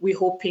we're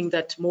hoping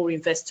that more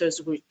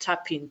investors will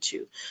tap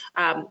into.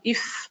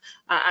 If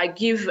I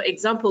give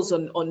examples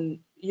on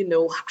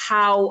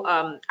how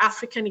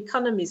African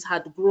economies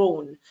had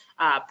grown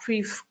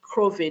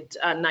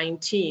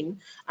pre-COVID-19,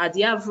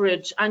 the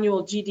average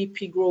annual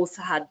GDP growth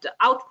had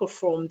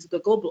outperformed the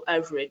global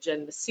average,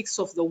 and 6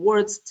 of the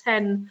world's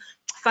 10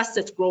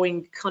 fastest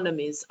growing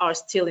economies are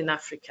still in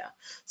Africa.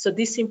 So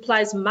this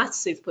implies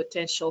massive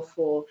potential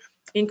for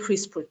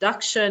increased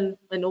production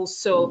and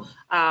also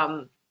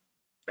a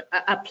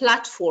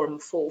platform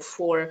for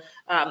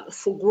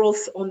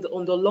growth on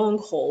the long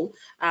haul,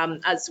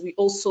 as we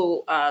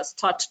also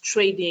start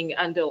trading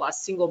under a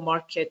single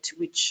market,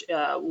 which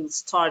will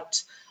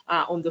start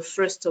on the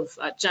 1st of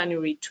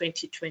January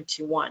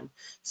 2021.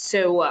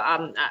 So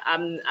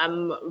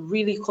I'm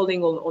really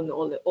calling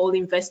on all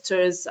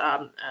investors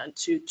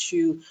to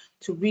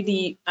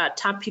really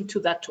tap into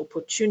that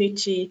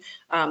opportunity,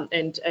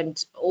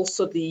 and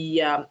also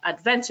the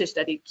advantage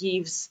that it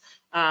gives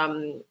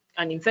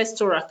an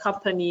investor or a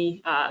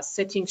company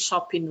setting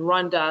shop in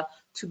Rwanda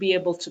to be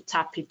able to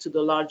tap into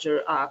the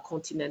larger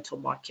continental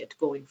market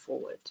going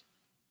forward.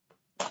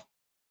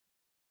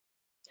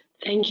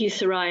 Thank you,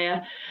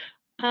 Soraya.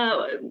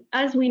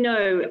 As we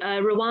know,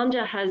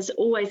 Rwanda has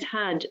always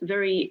had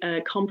very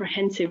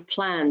comprehensive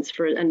plans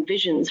and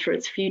visions for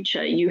its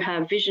future. You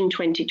have Vision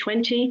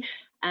 2020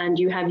 and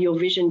you have your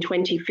Vision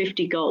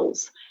 2050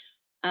 goals.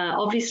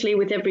 Obviously,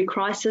 with every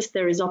crisis,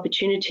 there is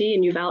opportunity,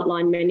 and you've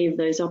outlined many of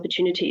those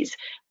opportunities.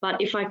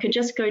 But if I could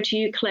just go to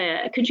you,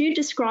 Claire, could you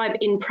describe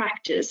in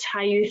practice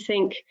how you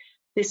think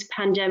this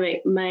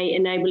pandemic may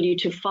enable you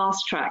to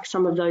fast track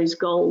some of those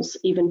goals,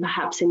 even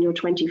perhaps in your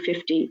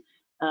 2050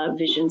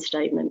 vision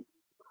statement?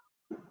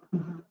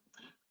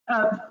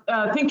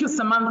 Thank you,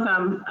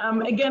 Samantha.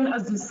 Again,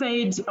 as you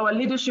said, our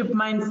leadership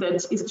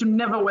mindset is to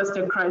never waste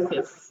a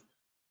crisis.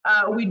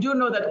 We do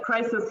know that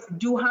crises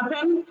do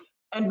happen,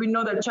 and we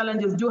know that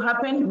challenges do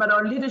happen, but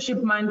our leadership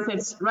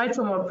mindset, right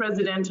from our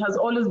president, has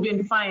always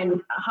been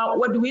fine.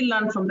 What do we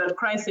learn from that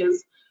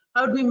crisis?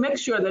 How do we make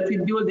sure that we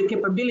build the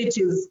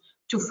capabilities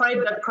to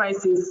fight that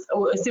crisis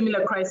or a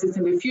similar crisis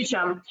in the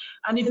future?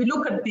 And if you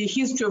look at the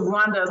history of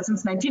Rwanda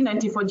since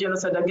 1994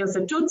 genocide against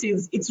the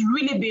Tutsis, it's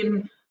really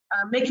been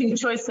making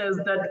choices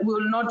that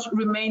will not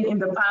remain in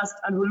the past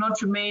and will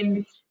not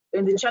remain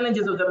in the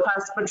challenges of the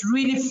past, but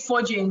really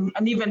forging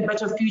an even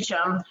better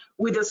future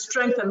with the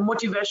strength and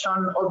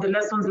motivation of the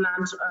lessons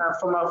learned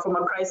from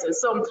a crisis.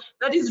 So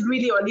that is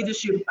really our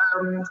leadership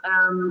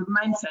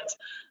mindset.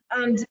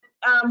 And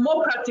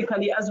more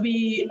practically, as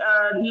we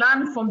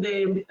learn from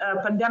the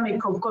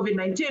pandemic of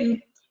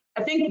COVID-19,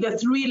 I think the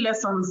 3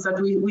 lessons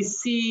that we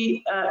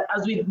see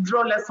as we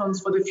draw lessons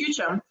for the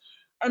future.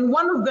 And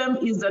one of them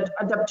is that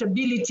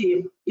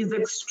adaptability is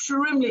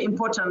extremely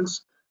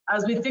important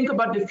as we think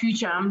about the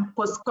future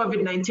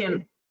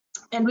post-COVID-19.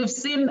 And we've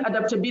seen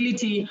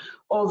adaptability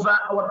of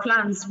our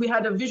plans. We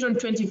had a Vision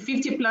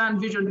 2050 plan,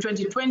 Vision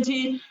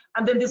 2020,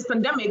 and then this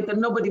pandemic that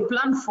nobody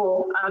planned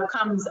for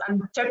comes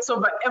and takes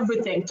over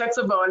everything, takes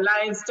over our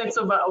lives, takes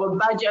over our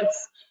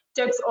budgets,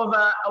 takes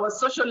over our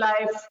social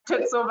life,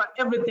 takes over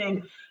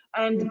everything.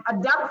 And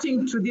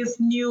adapting to this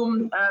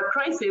new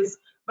crisis,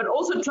 but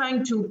also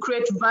trying to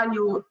create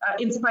value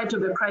in spite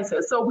of the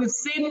crisis. So we've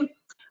seen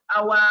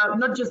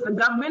not just the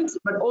government,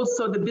 but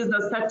also the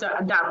business sector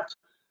adapt.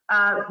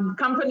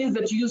 Companies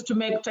that used to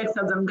make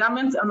textiles and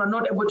garments and are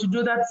not able to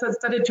do that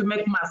started to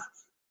make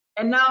masks.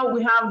 And now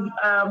we have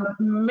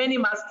many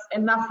masks,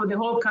 enough for the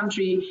whole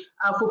country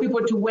for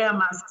people to wear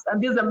masks.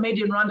 And these are made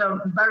in Rwanda,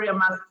 barrier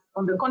masks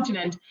on the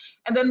continent.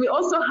 And then we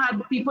also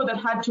had people that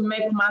had to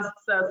make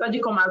masks,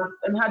 surgical masks,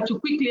 and had to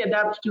quickly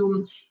adapt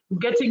to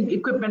getting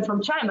equipment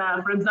from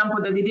China, for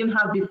example, that they didn't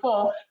have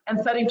before, and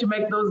starting to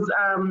make those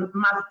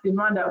masks in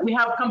Rwanda. We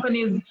have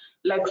companies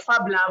like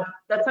Fab Lab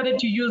that started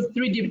to use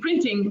 3D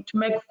printing to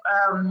make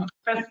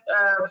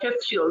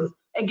face shields.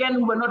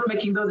 Again, we're not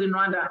making those in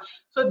Rwanda.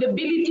 So the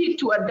ability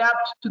to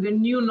adapt to the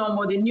new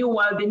normal, the new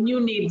world, the new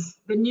needs,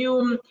 the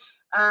new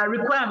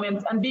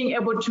requirements, and being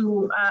able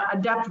to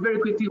adapt very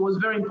quickly was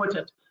very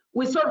important.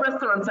 we saw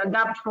restaurants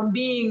adapt from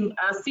being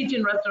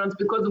sit-in restaurants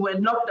because we were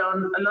in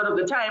lockdown a lot of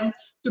the time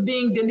to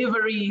being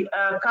delivery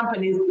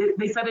companies.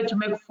 They started to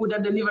make food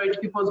and deliver it to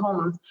people's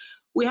homes.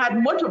 We had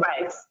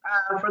motorbikes,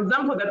 for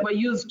example, that were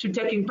used to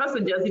taking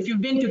passengers. If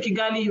you've been to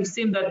Kigali, you've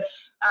seen that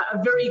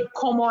a very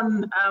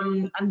common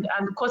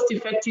and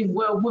cost-effective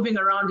way of moving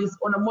around is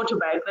on a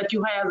motorbike that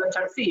you hire as a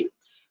taxi.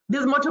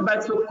 These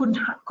motorbikes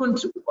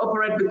couldn't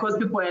operate because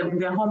people were in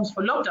their homes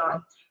for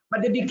lockdown,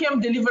 but they became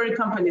delivery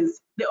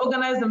companies. They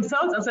organized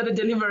themselves and started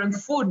delivering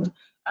food,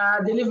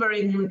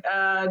 delivering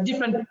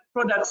different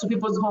products to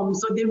people's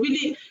homes. So they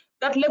really,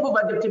 that level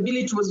of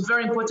adaptability was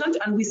very important,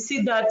 and we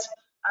see that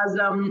as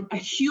a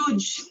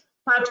huge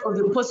part of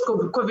the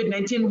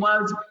post-COVID-19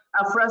 world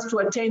for us to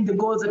attain the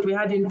goals that we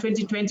had in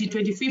 2020,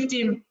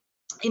 2015,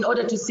 in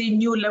order to see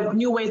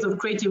new ways of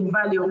creating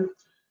value.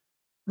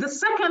 The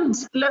second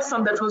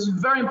lesson that was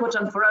very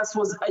important for us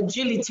was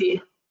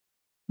agility,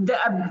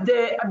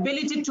 the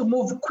ability to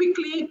move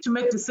quickly to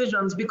make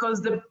decisions,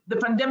 because the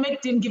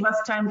pandemic didn't give us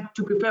time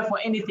to prepare for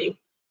anything.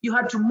 You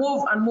had to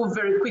move and move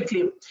very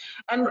quickly.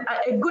 And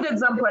a good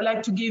example I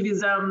like to give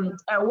is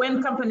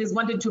when companies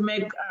wanted to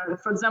make,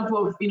 for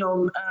example,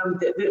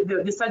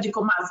 the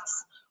surgical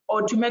masks,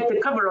 or to make the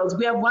coveralls.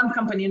 We have one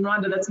company in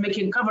Rwanda that's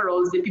making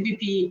coveralls, the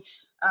PPP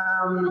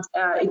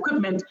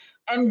equipment,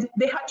 and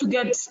they had to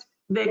get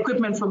the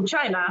equipment from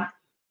China.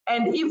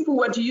 And if we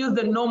were to use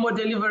the normal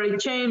delivery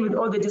chain with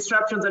all the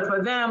disruptions that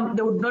were there,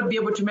 they would not be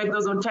able to make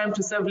those on time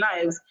to save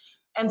lives.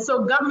 And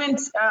so government,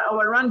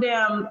 our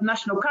Rwanda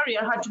national carrier,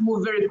 had to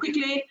move very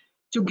quickly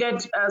to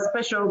get a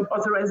special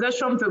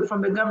authorization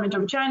from the government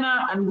of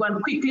China and go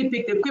and quickly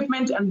pick the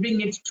equipment and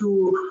bring it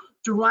to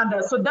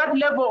Rwanda. So that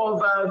level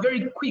of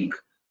very quick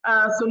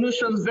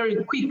solutions,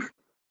 very quick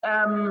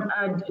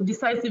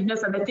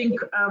decisiveness, and I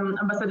think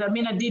Ambassador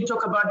Amina did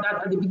talk about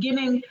that at the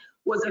beginning,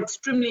 was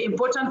extremely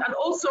important. And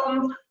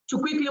also to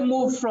quickly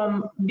move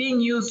from being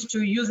used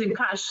to using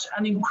cash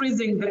and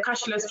increasing the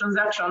cashless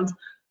transactions.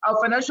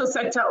 Our financial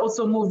sector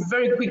also moved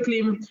very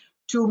quickly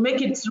to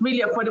make it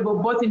really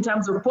affordable, both in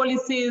terms of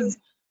policies,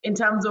 in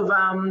terms of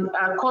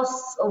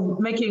costs of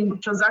making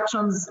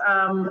transactions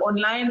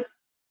online.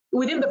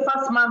 Within the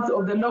first month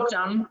of the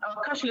lockdown,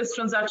 our cashless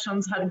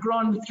transactions had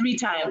grown 3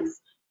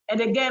 times.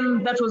 And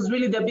again, that was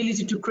really the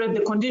ability to create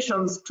the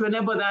conditions to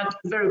enable that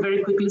very,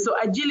 very quickly. So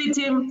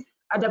agility,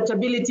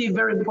 adaptability,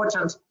 very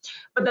important.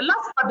 But the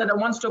last part that I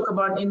want to talk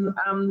about in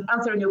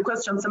answering your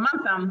question,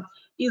 Samantha,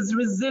 is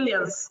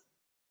resilience.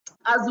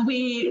 As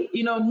we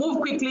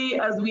move quickly,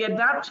 as we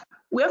adapt,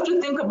 we have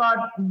to think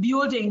about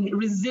building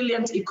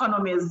resilient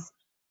economies,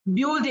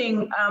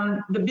 building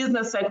the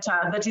business sector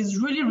that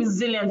is really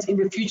resilient in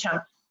the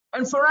future.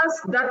 And for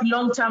us, that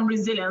long-term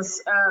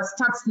resilience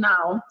starts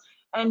now.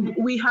 And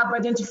we have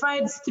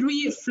identified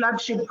 3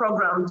 flagship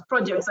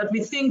projects that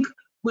we think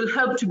will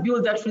help to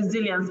build that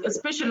resilience,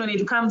 especially when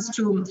it comes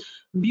to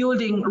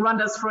building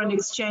Rwanda's foreign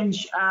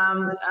exchange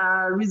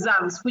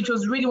reserves, which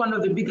was really one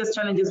of the biggest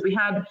challenges we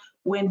had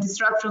when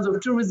disruptions of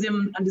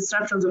tourism and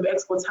disruptions of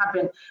exports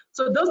happened.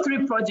 So those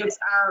 3 projects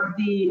are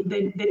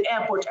the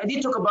airport. I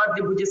did talk about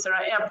the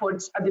Bugesera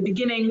airport at the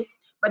beginning,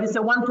 but it's a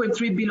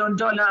 $1.3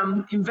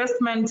 billion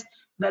investment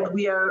that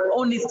we are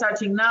only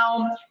starting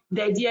now.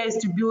 The idea is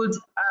to build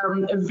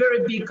a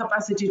very big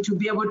capacity to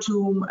be able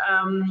to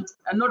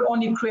not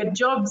only create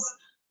jobs,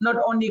 not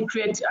only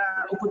create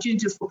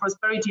opportunities for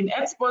prosperity in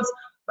exports,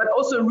 but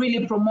also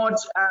really promote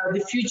the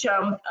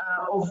future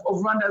of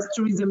Rwanda's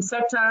tourism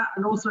sector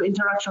and also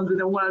interactions with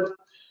the world.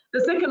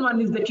 The second one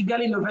is the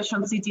Kigali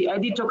Innovation City. I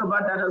did talk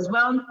about that as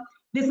well.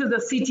 This is a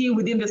city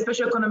within the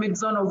Special Economic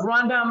Zone of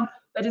Rwanda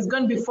that is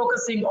going to be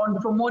focusing on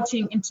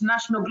promoting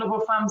international global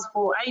firms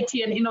for IT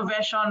and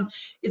innovation.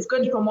 It's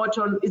going to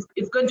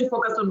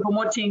focus on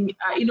promoting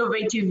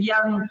innovative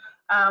young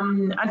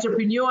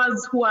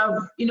entrepreneurs who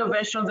have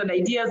innovations and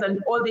ideas,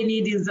 and all they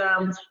need is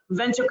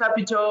venture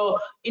capital,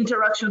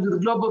 interactions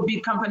with global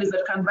big companies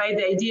that can buy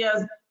the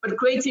ideas, but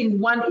creating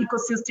one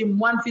ecosystem,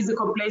 one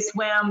physical place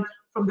where,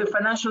 from the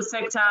financial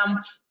sector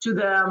to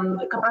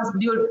the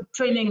capacity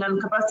training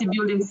and capacity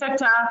building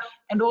sector,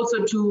 and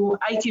also to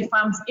IT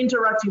firms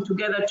interacting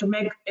together to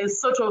make a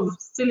sort of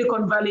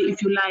Silicon Valley,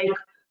 if you like,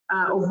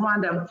 of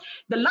Rwanda.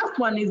 The last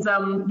one is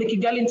the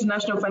Kigali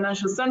International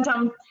Financial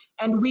Center,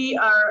 and we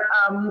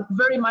are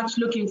very much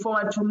looking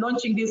forward to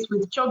launching this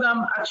with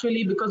CHOGM,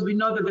 actually, because we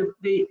know that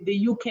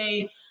the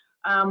UK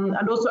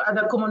and also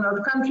other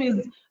Commonwealth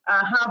countries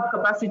have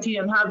capacity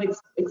and have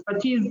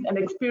expertise and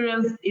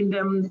experience in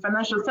the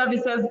financial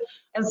services.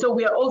 And so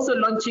we are also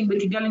launching the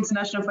Kigali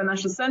International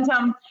Financial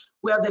Center.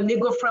 We have the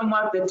legal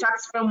framework, the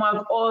tax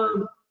framework,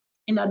 all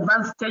in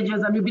advanced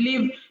stages. And we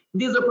believe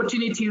these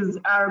opportunities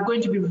are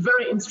going to be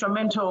very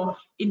instrumental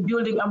in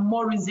building a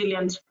more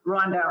resilient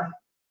Rwanda.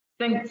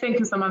 Thank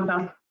you,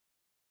 Samantha.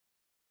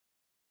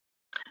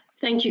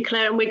 Thank you,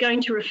 Claire. And we're going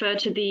to refer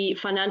to the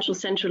financial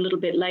centre a little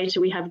bit later.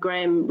 We have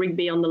Graham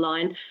Rigby on the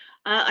line.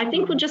 I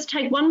think we'll just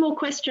take one more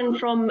question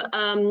from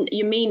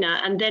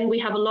Yamina, and then we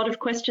have a lot of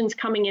questions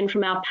coming in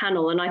from our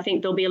panel, and I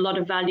think there'll be a lot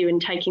of value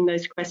in taking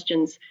those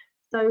questions.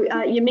 So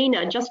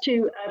Yamina, just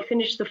to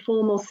finish the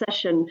formal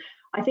session,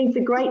 I think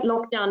the great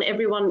lockdown,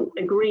 everyone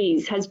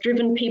agrees, has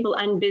driven people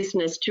and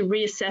business to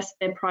reassess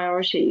their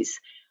priorities.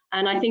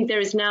 And I think there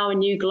is now a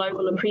new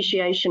global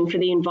appreciation for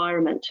the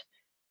environment.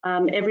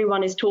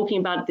 Everyone is talking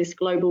about this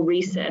global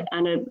reset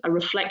and a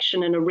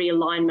reflection and a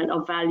realignment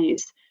of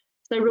values.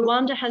 So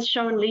Rwanda has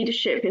shown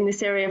leadership in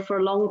this area for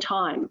a long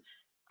time.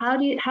 How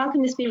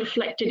can this be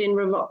reflected in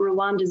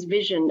Rwanda's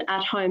vision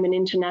at home and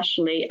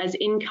internationally as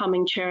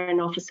incoming chair and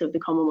officer of the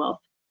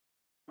Commonwealth?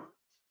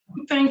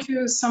 Thank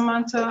you,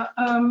 Samantha.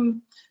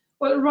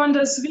 Well,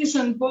 Rwanda's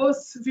vision,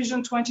 both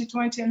Vision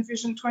 2020 and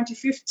Vision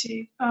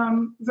 2050,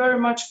 very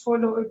much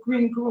follow a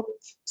green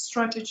growth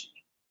strategy.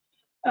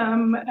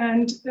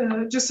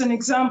 Just an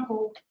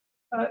example,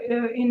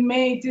 in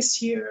May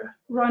this year,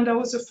 Rwanda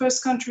was the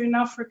first country in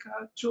Africa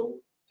to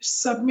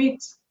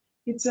submit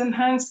its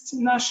enhanced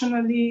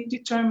nationally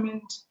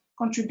determined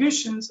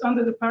contributions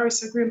under the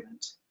Paris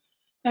Agreement.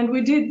 And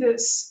we did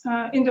this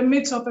in the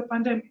midst of a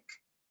pandemic.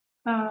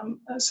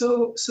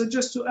 So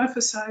just to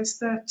emphasize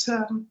that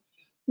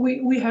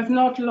we have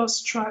not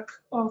lost track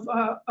of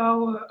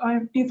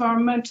our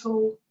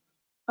environmental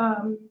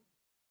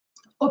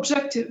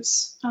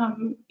objectives,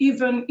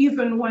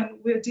 even when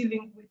we're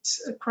dealing with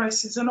a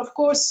crisis. And of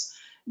course,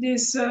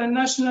 these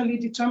nationally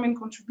determined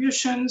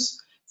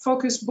contributions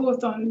focus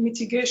both on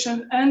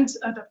mitigation and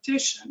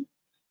adaptation,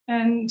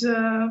 and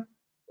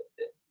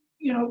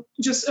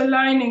just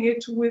aligning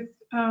it with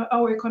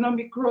our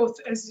economic growth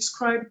as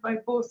described by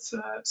both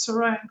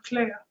Soraya and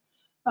Claire.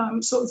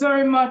 So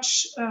very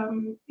much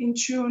in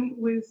tune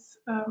with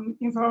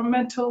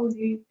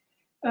environmentally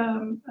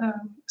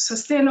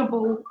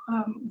sustainable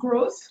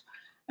growth.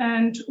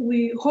 And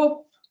we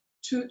hope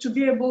to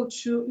be able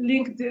to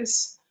link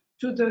this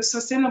to the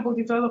Sustainable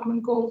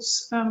Development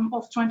Goals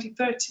of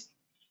 2030.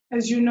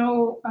 As you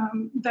know,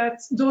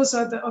 that those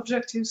are the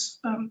objectives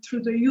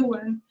through the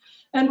UN.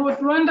 And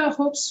what Rwanda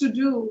hopes to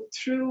do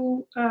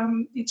through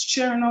its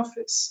chair in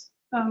office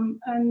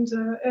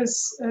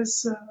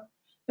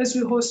as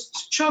we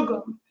host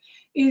CHOGM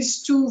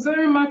is to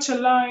very much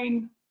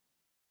align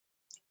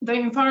the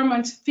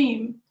environment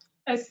theme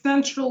as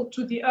central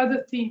to the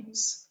other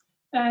themes.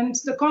 And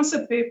the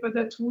concept paper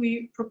that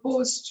we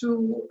proposed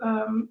to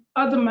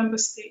other member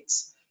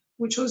states,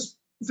 which was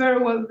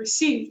very well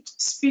received,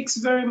 speaks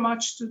very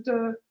much to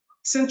the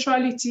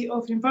centrality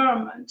of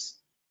environment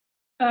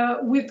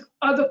with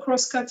other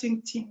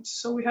cross-cutting themes.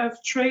 So we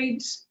have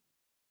trade,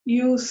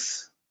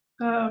 youth,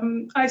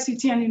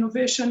 ICT and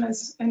innovation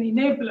as an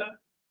enabler,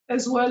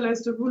 as well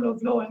as the rule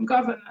of law and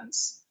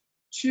governance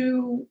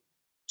to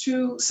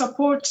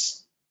support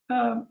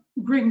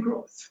green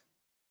growth.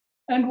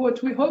 And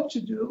what we hope to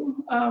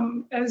do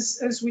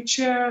as we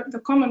chair the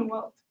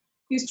Commonwealth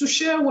is to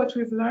share what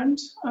we've learned,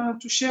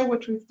 to share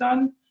what we've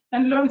done,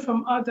 and learn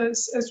from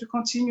others as we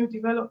continue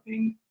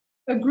developing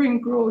a green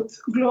growth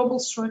global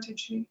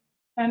strategy.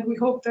 And we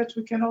hope that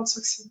we can all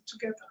succeed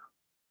together.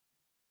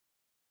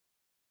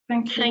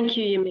 Thank you. Thank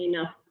you,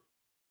 Yamina.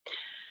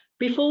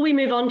 Before we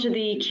move on to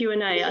the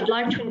Q&A, I'd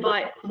like to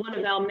invite one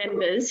of our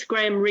members,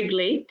 Graham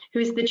Wrigley, who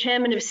is the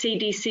chairman of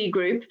CDC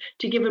Group,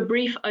 to give a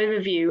brief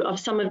overview of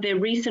some of their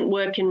recent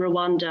work in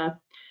Rwanda.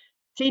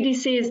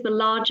 CDC is the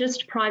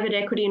largest private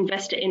equity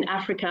investor in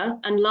Africa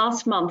and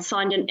last month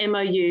signed an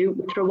MOU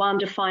with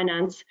Rwanda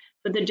Finance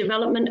for the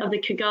development of the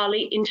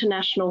Kigali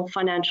International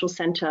Financial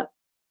Centre.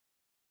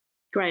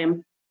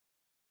 Graham.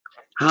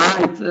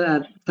 Hi,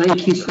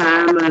 thank you,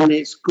 Sam, and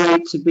it's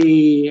great to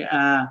be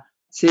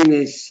seeing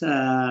this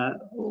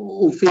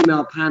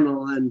all-female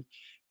panel and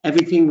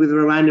everything with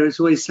Rwanda. It's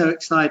always so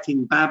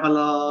exciting.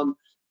 Babylon,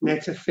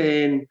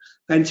 Netafin,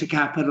 venture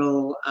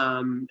capital,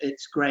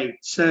 it's great.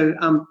 So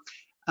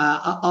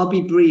I'll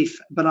be brief,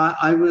 but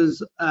I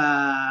was,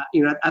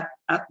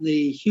 at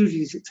the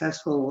hugely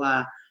successful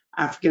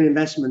African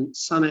Investment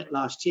Summit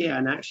last year,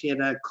 and actually at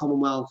a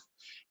Commonwealth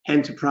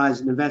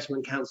Enterprise and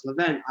Investment Council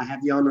event. I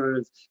had the honor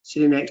of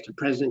sitting next to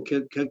President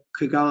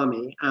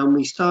Kagame, and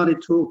we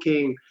started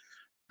talking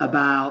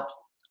about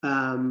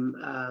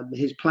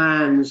his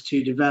plans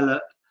to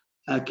develop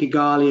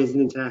Kigali as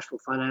an international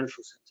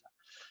financial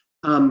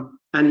center.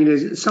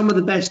 And some of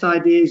the best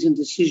ideas and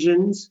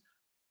decisions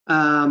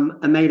are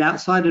made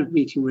outside of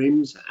meeting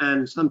rooms,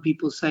 and some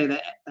people say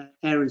that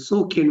Aaron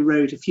Sorkin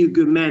wrote a few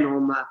good men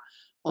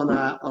on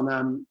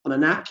a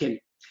napkin.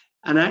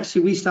 And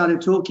actually, we started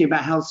talking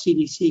about how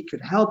CDC could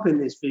help in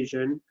this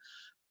vision.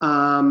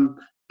 And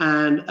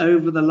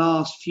over the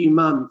last few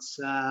months,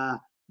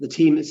 the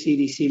team at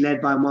CDC,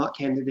 led by Mark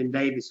Kenderdin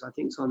Davis, who I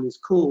think is on this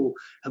call,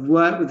 have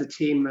worked with the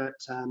team at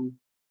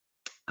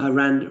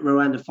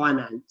Rwanda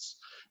Finance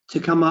to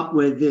come up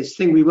with this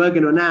thing we were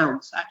going to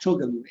announce at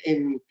CHOGM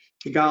in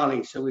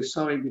Kigali. So we're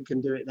sorry we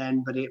couldn't do it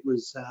then, but it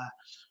was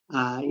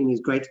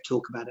it's great to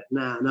talk about it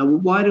now. Now,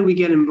 why do we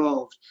get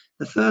involved?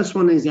 The first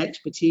one is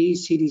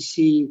expertise.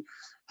 CDC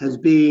has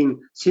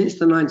been, since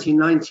the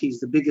 1990s,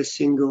 the biggest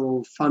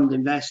single fund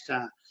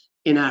investor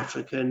in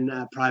African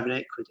private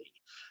equity.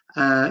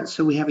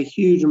 So we have a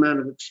huge amount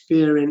of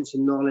experience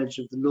and knowledge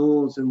of the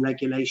laws and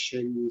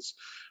regulations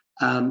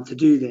to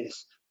do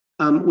this.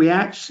 We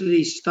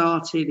actually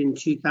started in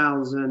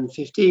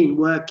 2015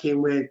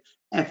 working with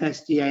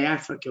FSDA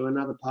Africa,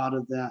 another part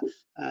of the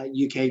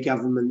UK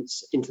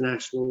government's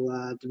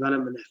international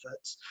development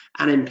efforts,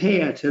 and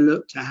IMPEA to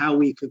look to how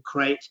we could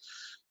create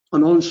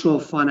an onshore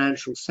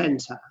financial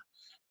center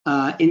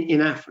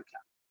in Africa.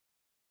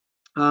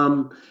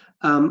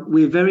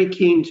 We're very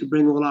keen to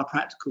bring all our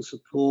practical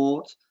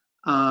support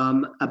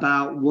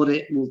about what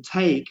it will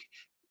take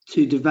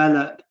to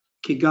develop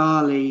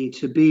Kigali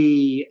to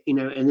be,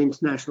 an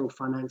international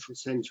financial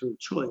center of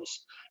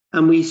choice.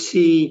 And we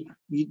see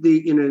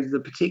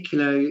the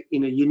particular,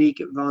 unique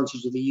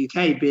advantage of the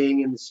UK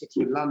being in the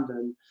City of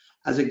London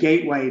as a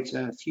gateway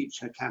to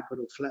future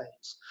capital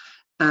flows.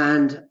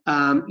 And,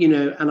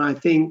 and I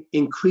think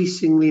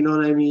increasingly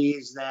not only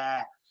is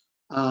there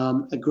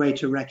a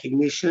greater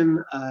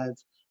recognition of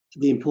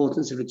the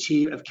importance of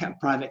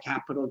private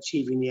capital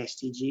achieving the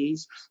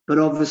SDGs, but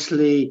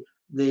obviously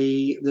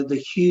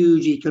the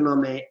huge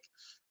economic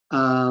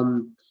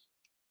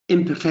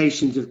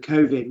implications of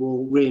COVID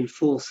will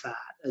reinforce that,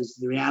 as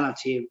the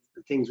reality of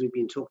the things we've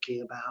been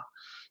talking about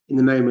in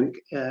the moment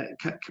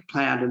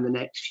play out in the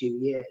next few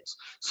years.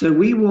 So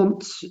we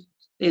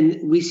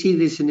see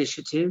this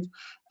initiative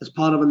as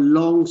part of a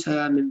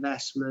long-term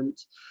investment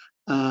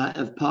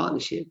of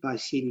partnership by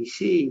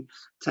CDC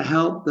to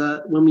help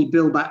that when we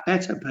build back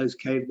better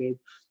post-COVID,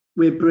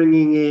 we're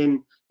bringing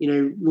in,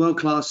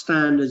 world-class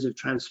standards of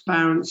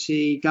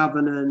transparency,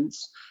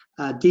 governance,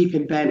 deep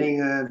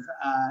embedding of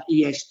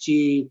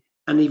ESG,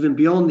 and even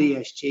beyond the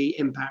ESG,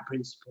 impact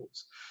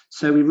principles.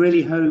 So we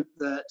really hope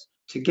that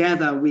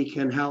together we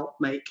can help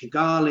make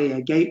Kigali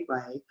a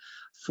gateway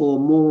for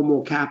more and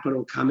more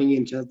capital coming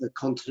into the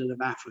continent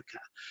of Africa,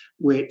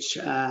 which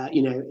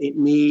it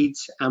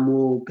needs and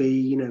will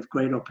be of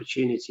great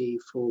opportunity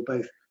for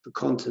both the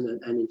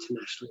continent and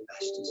international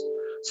investors.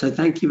 So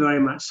thank you very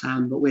much,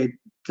 Sam, but we're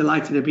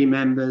delighted to be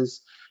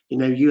members.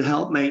 You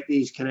help make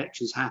these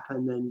connections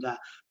happen, and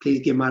please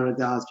give my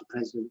regards to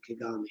President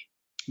Kagame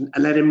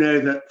and let him know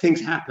that things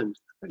happened.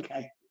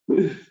 Okay.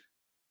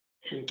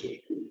 Thank you.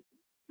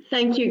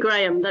 Thank you,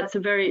 Graham. That's a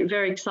very,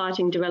 very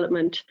exciting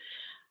development.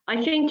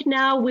 I think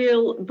now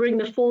we'll bring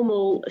the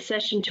formal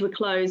session to a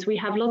close. We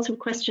have lots of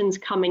questions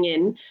coming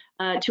in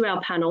to our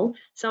panel.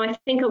 So I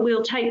think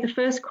we'll take the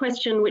first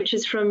question, which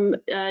is from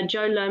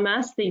Joe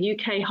Lomas, the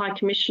UK High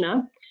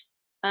Commissioner.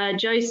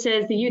 Joe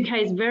says the UK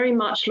is very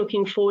much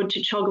looking forward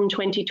to CHOGM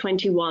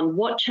 2021.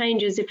 What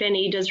changes, if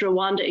any, does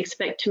Rwanda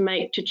expect to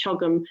make to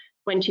CHOGM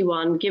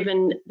 21,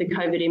 given the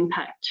COVID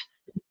impact?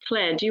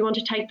 Claire, do you want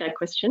to take that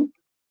question?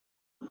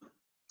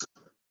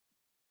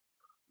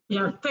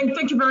 Yeah,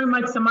 thank you very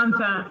much,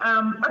 Samantha.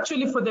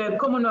 Actually, for the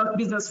Commonwealth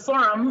Business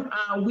Forum,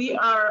 we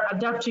are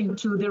adapting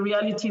to the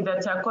reality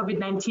that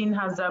COVID-19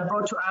 has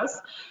brought to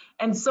us.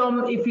 And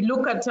so if you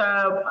look at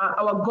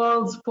our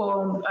goals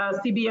for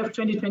CBF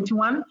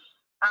 2021,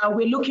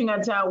 we're looking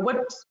at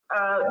what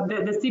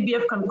the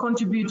CBF can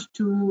contribute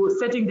to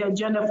setting the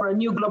agenda for a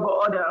new global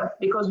order,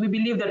 because we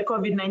believe that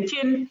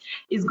COVID-19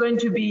 is going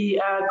to be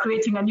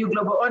creating a new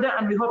global order,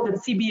 and we hope that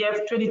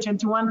CBF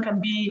 2021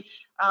 can be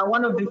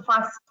one of the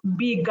first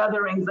big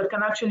gatherings that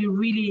can actually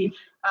really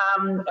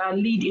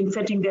lead in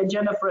setting the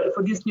agenda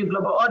for this new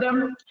global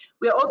order.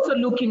 We are also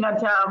looking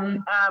at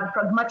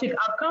pragmatic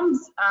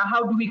outcomes.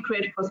 How do we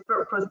create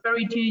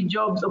prosperity,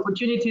 jobs,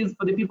 opportunities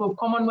for the people of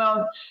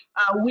Commonwealth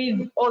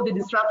with all the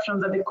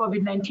disruptions that the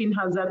COVID-19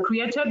 has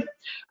created,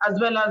 as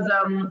well as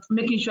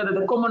making sure that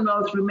the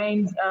Commonwealth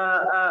remains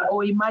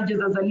or emerges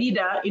as a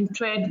leader in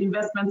trade,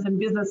 investments, and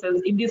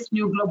businesses in this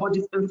new global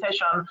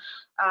dispensation.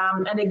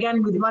 And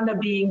again, with Rwanda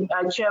being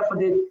chair for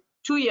the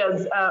 2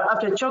 years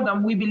after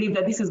CHOGM, we believe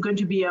that this is going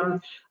to be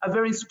a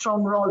very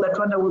strong role that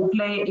Rwanda will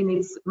play in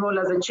its role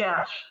as a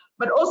chair.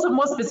 But also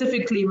more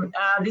specifically,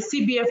 the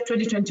CBF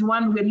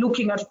 2021, we're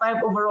looking at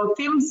 5 overall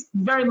themes,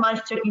 very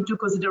much taking into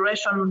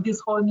consideration this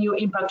whole new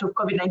impact of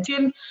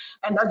COVID-19.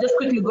 And I'll just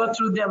quickly go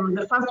through them.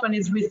 The first one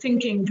is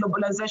rethinking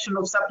globalization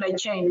of supply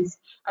chains.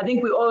 I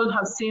think we all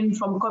have seen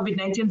from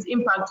COVID-19's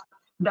impact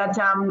that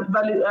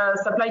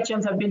supply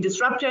chains have been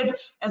disrupted.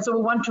 And so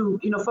we want to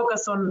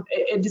focus on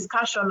a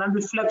discussion and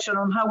reflection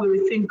on how we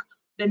rethink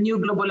the new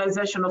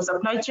globalization of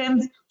supply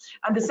chains.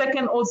 And the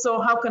second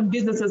also, how can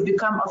businesses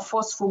become a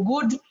force for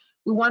good?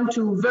 We want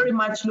to very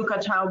much look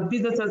at how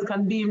businesses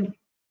can be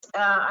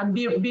and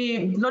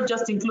be not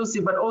just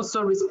inclusive, but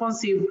also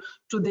responsive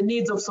to the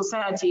needs of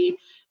society,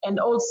 and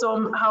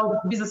also how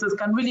businesses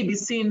can really be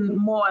seen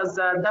more as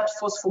that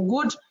force for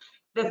good.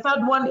 The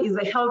third one is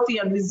a healthy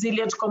and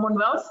resilient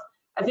Commonwealth.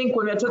 I think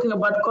when we're talking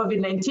about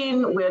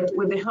COVID-19,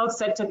 where the health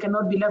sector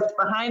cannot be left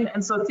behind,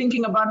 and so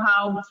thinking about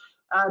how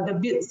the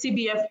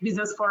CBF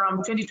Business Forum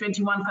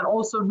 2021 can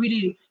also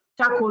really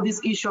tackle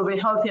this issue of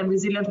a healthy and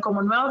resilient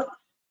Commonwealth.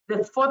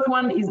 The fourth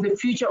one is the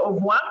future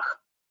of work.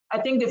 I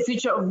think the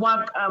future of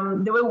work,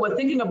 the way we were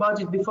thinking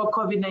about it before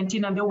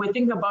COVID-19 and the way we're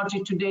thinking about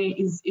it today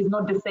is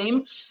not the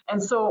same.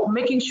 And so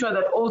making sure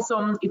that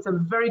also it's a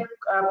very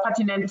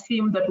pertinent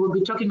theme that we'll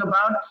be talking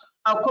about,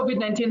 how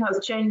COVID-19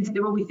 has changed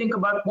the way we think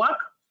about work,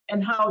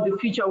 and how the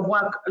future of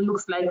work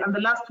looks like. And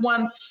the last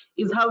one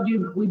is how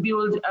do we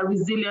build a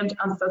resilient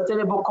and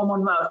sustainable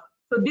Commonwealth.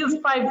 So these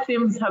 5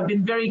 themes have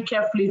been very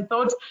carefully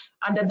thought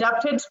and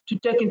adapted to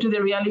take into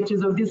the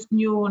realities of this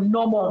new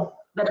normal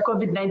that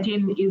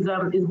COVID-19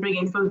 is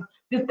bringing. So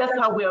that's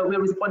how we're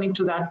responding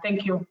to that.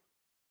 Thank you.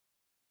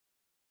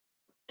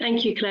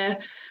 Thank you, Claire.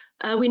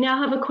 We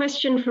now have a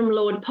question from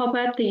Lord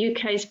Popat, the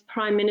UK's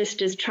Prime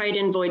Minister's trade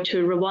envoy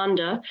to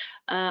Rwanda.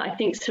 I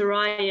think,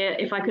 Soraya,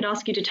 if I could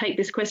ask you to take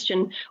this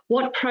question.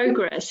 What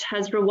progress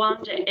has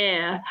Rwanda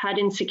Air had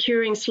in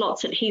securing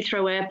slots at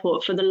Heathrow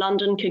Airport for the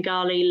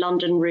London-Kigali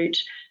London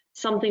route,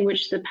 something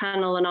which the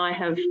panel and I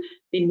have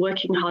been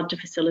working hard to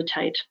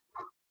facilitate?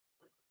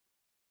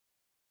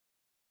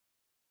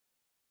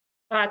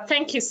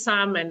 Thank you,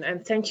 Sam,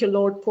 and thank you,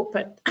 Lord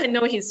Popat. I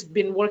know he's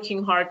been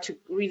working hard to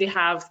really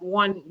have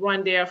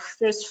Rwandair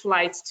first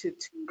flights to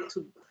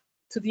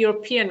the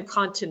European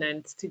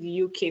continent, to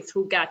the UK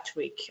through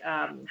Gatwick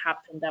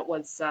happen. That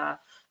was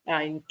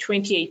in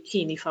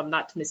 2018, if I'm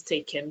not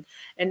mistaken.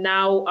 And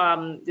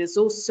now there's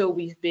also,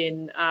 we've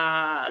been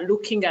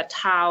looking at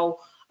how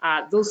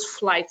those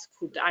flights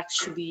could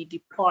actually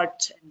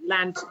depart and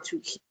land to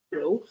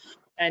Heathrow.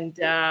 And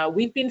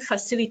we've been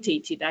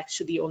facilitated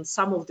actually on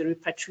some of the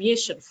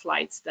repatriation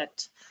flights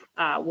that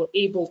were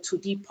able to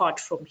depart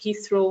from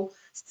Heathrow.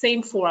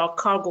 Same for our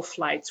cargo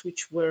flights,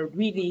 which were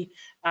really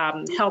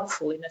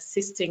helpful in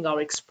assisting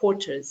our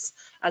exporters,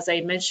 as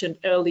I mentioned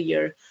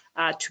earlier,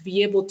 to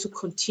be able to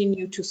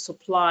continue to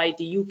supply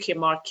the UK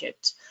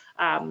market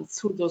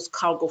through those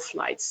cargo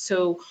flights.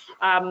 So,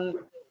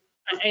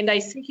 and I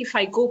think if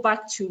I go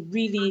back to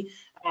really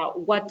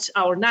what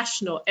our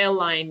national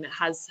airline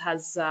has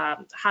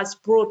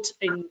brought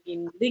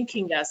in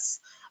linking us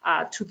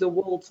to the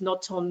world,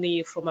 not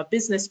only from a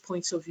business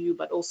point of view,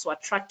 but also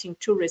attracting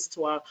tourists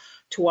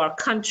to our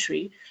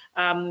country.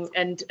 As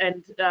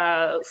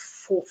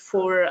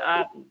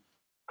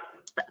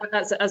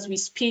we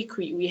speak,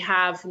 we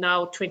have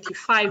now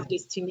 25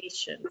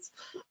 destinations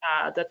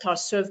that are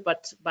served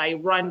by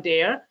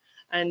Rwandair.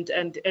 And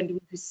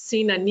we've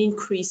seen an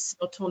increase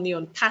not only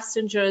on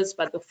passengers,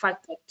 but the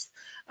fact that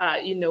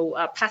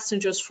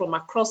passengers from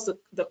across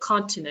the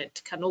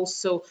continent can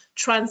also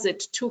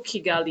transit to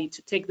Kigali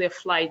to take their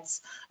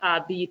flights,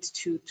 be it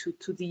to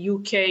the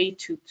UK,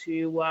 to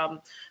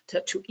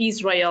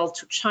Israel,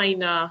 to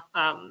China,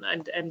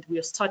 and we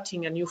are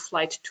starting a new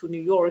flight to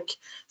New York.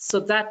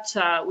 So that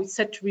we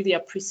set really a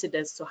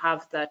precedence to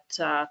have that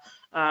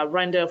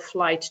Rwanda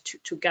flight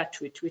to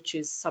Gatwick, which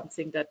is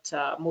something that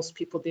most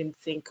people didn't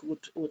think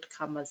would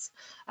come as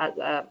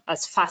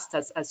fast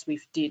as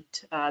we've did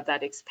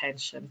that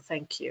expansion.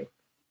 Thank you.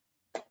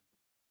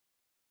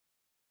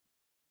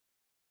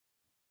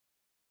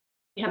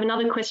 We have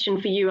another question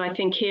for you, I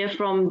think, here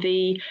from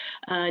the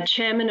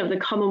chairman of the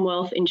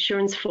Commonwealth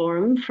Insurance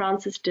Forum,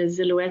 Francis de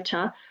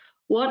Zilueta.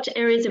 What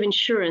areas of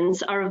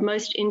insurance are of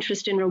most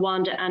interest in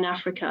Rwanda and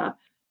Africa?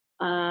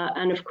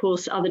 And of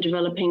course, other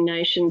developing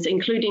nations,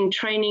 including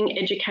training,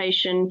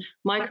 education,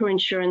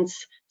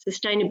 microinsurance,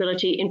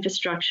 sustainability,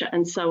 infrastructure,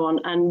 and so on,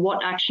 and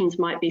what actions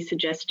might be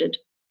suggested?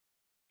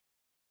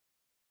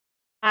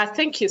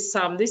 Thank you,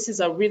 Sam. This is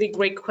a really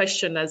great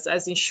question,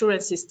 as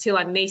insurance is still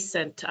a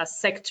nascent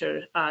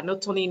sector,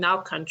 not only in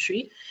our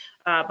country,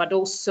 but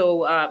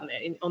also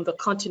on the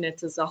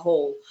continent as a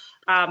whole.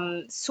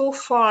 So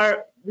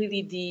far,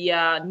 really, the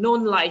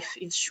non-life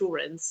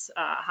insurance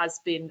has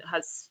been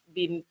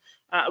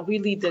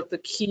really the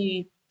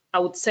key, I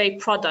would say,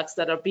 products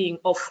that are being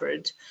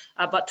offered.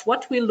 But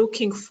what we're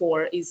looking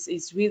for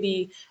is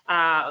really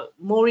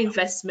more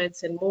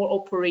investments and more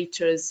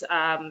operators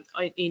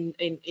in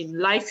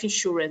life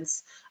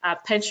insurance,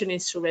 pension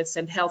insurance,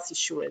 and health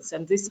insurance.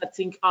 And this, I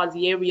think, are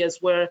the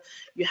areas where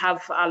you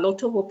have a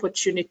lot of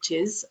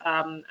opportunities,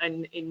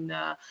 and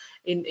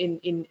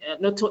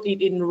not only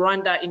in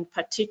Rwanda in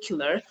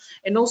particular,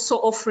 and also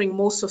offering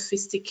more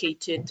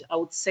sophisticated, I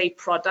would say,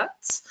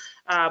 products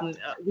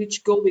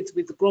which go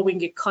with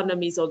growing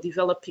economies or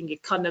developing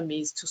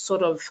economies to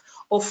sort of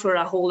offer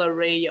a whole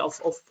array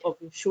of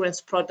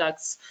insurance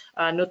products,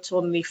 not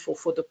only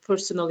for the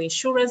personal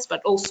insurance,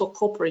 but also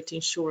corporate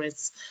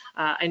insurance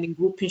and in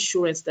group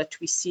insurance that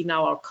we see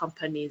now our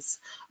companies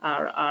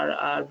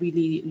are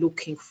really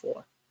looking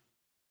for.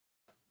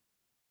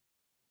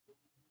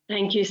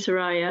 Thank you,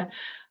 Soraya.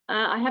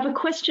 I have a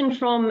question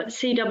from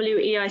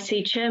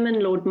CWEIC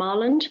Chairman Lord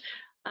Marland.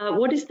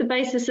 What is the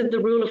basis of the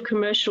rule of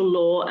commercial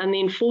law and the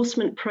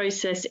enforcement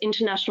process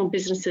international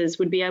businesses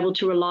would be able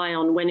to rely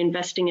on when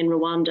investing in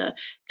Rwanda?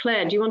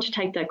 Claire, do you want to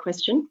take that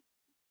question?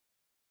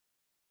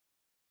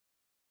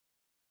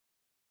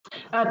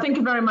 Thank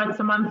you very much,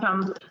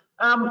 Samantha.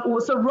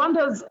 So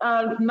Rwanda's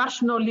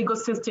national legal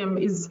system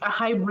is a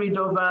hybrid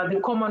of the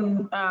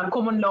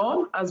common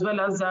law as well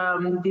as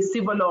the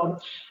civil law.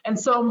 And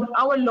so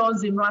our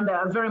laws in Rwanda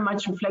are very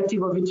much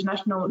reflective of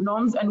international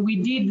norms. And we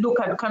did look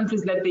at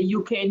countries like the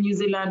UK and New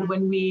Zealand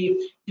when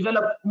we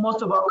developed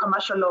most of our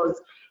commercial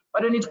laws.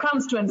 But when it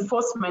comes to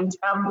enforcement,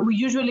 we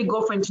usually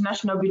go for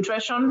international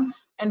arbitration.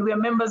 and we are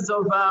members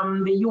of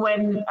the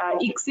UN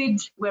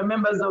ICSID, we're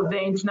members of the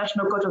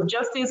International Court of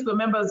Justice, we're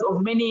members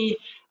of many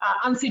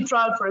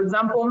UNCITRAL, for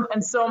example,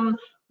 and so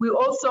we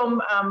also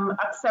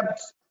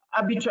accept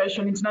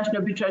arbitration, international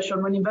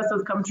arbitration, when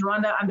investors come to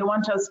Rwanda and they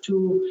want us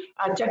to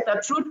check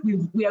that route.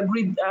 We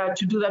agreed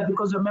to do that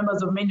because we're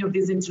members of many of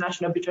these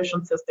international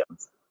arbitration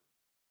systems.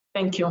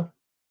 Thank you.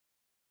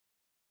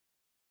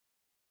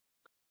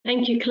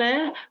 Thank you,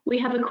 Claire. We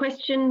have a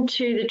question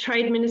to the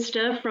Trade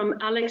Minister from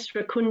Alex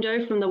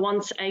Rakundo from the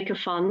Once Acre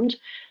Fund.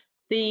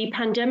 The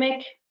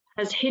pandemic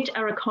has hit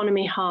our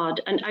economy hard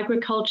and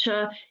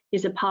agriculture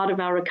is a part of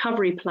our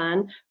recovery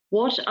plan.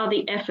 What are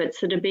the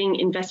efforts that are being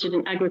invested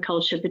in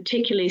agriculture,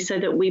 particularly so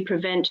that we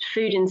prevent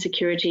food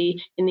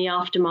insecurity in the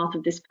aftermath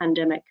of this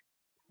pandemic?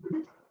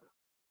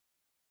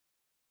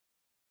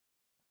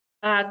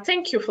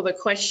 Thank you for the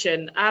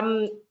question.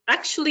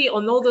 Actually,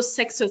 on all the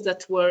sectors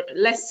that were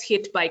less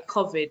hit by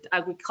COVID,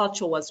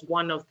 agriculture was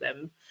one of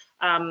them.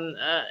 The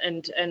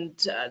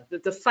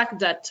fact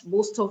that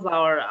most of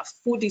our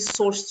food is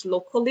sourced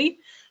locally,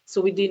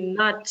 so we did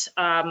not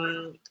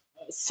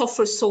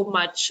suffer so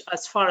much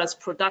as far as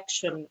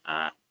production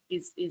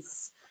is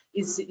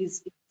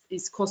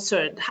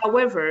concerned.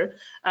 However,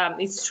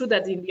 it's true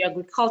that in the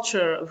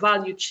agriculture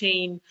value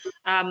chain,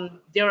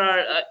 there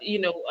are,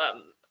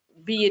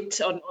 be it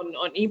on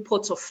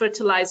imports of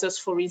fertilizers,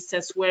 for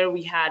instance, where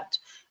we had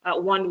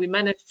we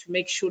managed to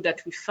make sure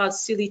that we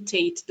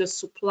facilitate the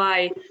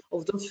supply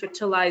of those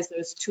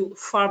fertilizers to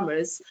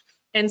farmers.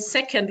 And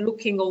second,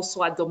 looking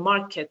also at the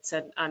markets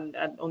and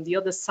on the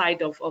other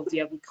side of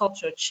the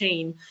agriculture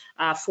chain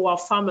for our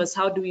farmers,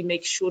 how do we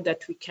make sure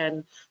that we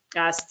can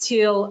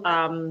still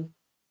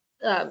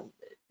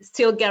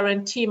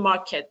guarantee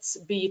markets,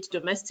 be it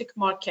domestic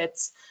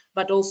markets,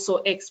 but also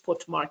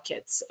export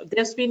markets.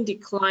 There's been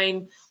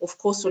decline, of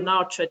course, on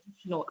our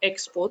traditional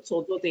exports,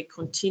 although they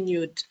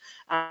continued.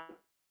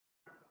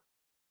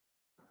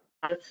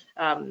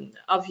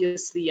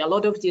 Obviously, a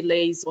lot of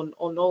delays on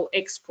all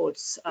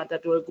exports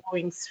that were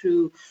going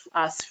through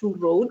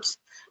roads.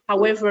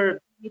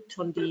 However,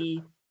 on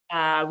the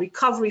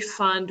recovery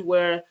fund,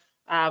 where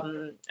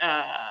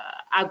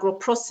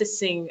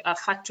agro-processing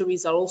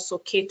factories are also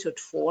catered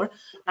for,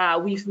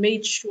 we've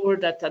made sure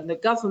that the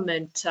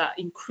government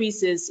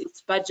increases its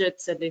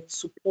budgets and its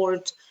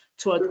support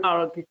toward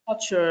our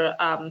agriculture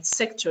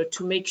sector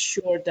to make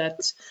sure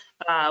that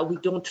we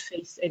don't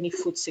face any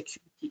food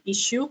security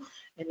issue.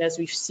 And as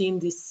we've seen,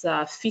 this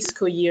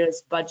fiscal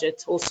year's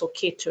budget also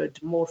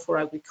catered more for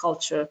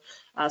agriculture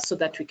so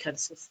that we can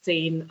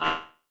sustain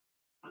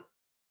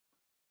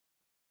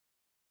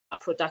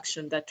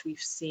production that we've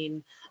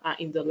seen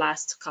in the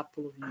last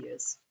couple of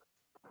years.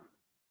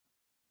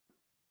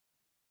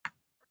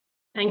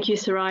 Thank you,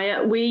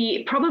 Soraya.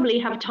 We probably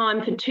have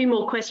time for 2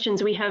 more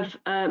questions. We have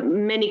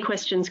many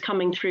questions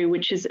coming through,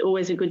 which is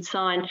always a good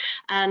sign.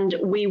 And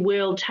we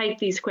will take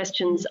these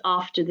questions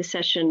after the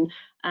session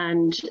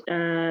and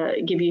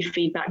give you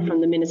feedback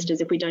from the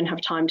ministers if we don't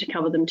have time to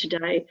cover them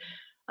today.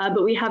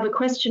 But we have a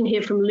question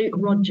here from Luke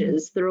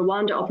Rogers, the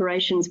Rwanda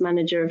Operations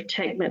Manager of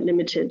TechMet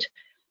Limited.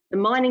 The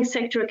mining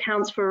sector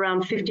accounts for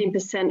around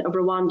 15% of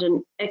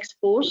Rwandan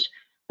export,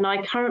 and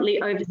I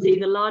currently oversee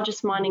the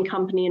largest mining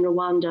company in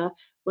Rwanda,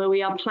 where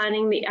we are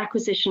planning the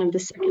acquisition of the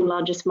second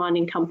largest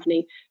mining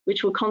company,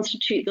 which will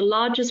constitute the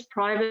largest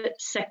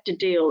private sector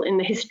deal in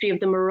the history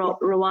of the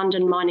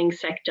Rwandan mining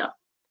sector.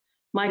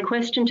 My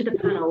question to the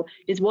panel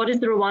is, what is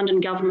the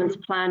Rwandan government's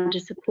plan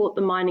to support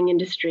the mining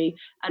industry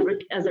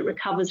as it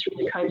recovers from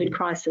the COVID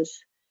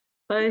crisis,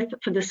 both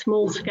for the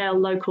small-scale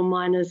local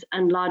miners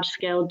and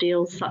large-scale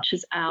deals such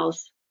as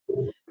ours?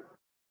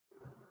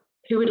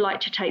 Who would like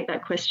to take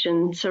that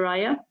question?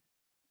 Soraya?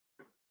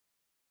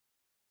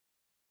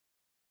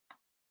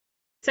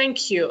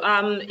 Thank you.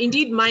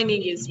 Indeed,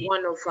 mining is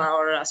one of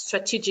our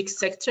strategic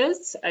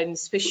sectors, and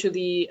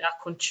especially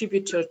a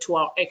contributor to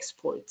our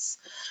exports.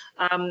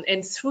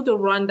 And through the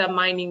Rwanda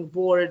Mining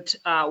Board,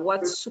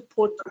 what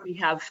support we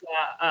have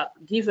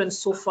given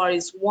so far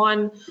is,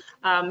 one,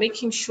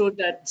 making sure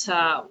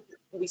that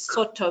we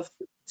sort of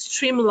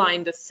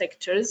streamline the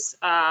sectors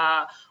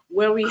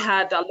where we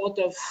had a lot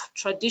of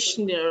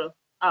traditional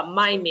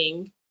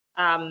mining.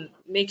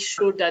 Make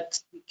sure that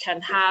we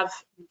can have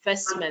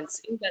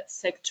investments in that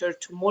sector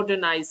to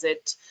modernize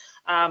it,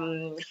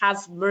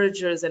 have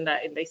mergers, and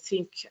I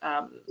think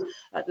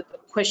the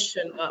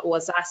question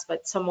was asked by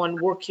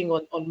someone working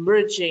on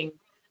merging,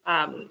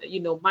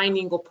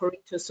 mining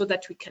operators so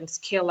that we can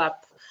scale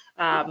up.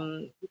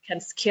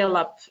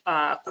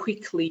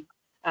 Quickly.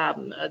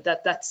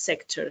 That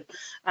sector.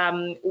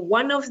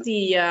 One of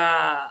the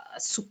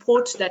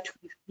support that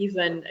we've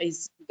given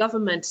is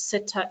government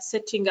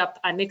setting up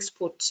an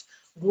export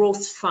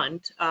growth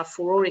fund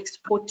for our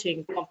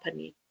exporting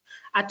company.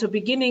 At the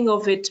beginning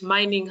of it,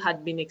 mining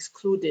had been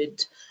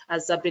excluded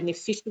as a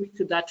beneficiary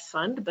to that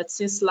fund, but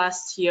since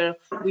last year,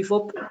 we've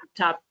opened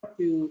it up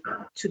to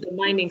the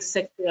mining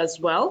sector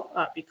as well,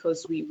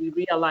 because we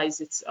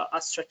realize it's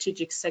a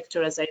strategic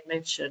sector, as I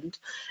mentioned.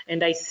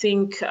 And I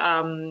think,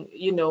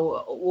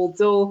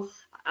 although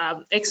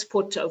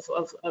export of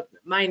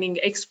mining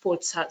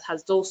exports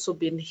has also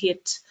been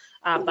hit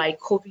by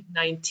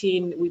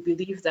COVID-19. We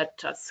believe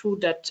that through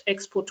that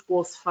export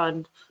growth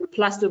fund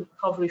plus the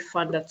recovery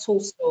fund that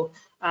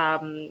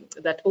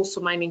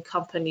also mining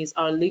companies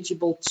are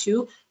eligible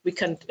to, we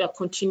can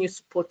continue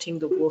supporting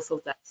the growth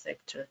of that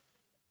sector.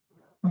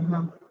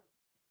 Mm-hmm.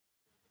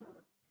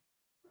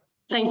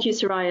 Thank you,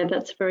 Soraya.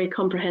 That's a very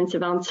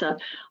comprehensive answer.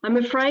 I'm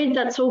afraid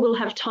that's all we'll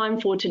have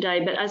time for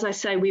today, but as I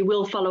say, we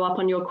will follow up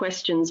on your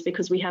questions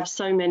because we have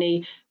so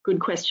many good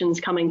questions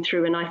coming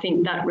through, and I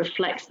think that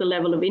reflects the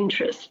level of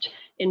interest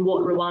in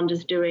what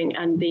Rwanda's doing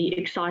and the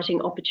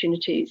exciting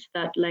opportunities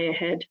that lay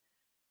ahead.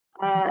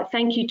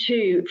 Thank you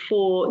too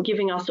for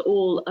giving us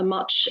all a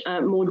much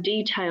more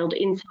detailed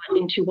insight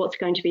into what's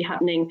going to be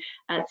happening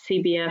at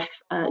CBF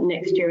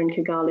next year in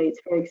Kigali. It's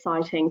very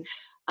exciting.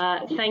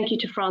 Thank you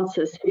to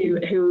Francis,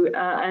 who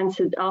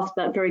asked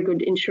that very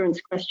good insurance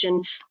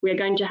question. We are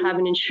going to have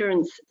an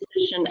insurance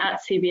session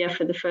at CBF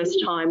for the first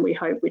time, we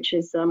hope, which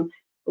is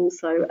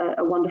also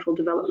a wonderful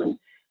development.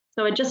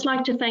 So I'd just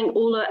like to thank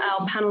all of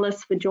our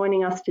panelists for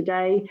joining us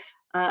today.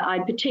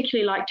 I'd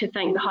particularly like to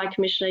thank the High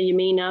Commissioner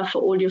Yamina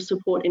for all your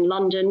support in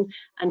London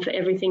and for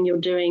everything you're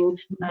doing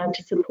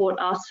to support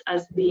us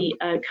as the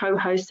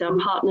co-hosts, our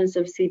partners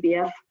of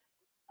CBF.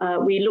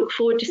 We look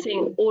forward to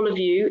seeing all of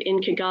you in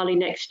Kigali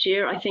next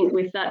year. I think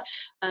with that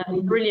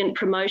brilliant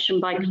promotion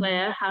by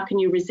Claire, how can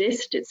you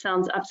resist? It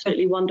sounds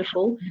absolutely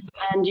wonderful,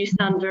 and you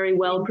sound very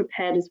well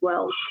prepared as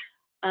well.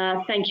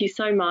 Thank you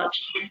so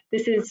much.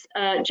 This is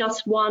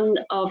just one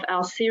of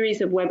our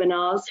series of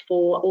webinars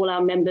for all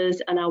our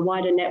members and our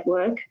wider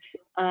network.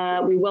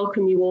 We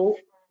welcome you all.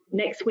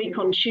 Next week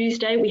on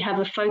Tuesday, we have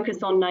a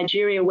Focus on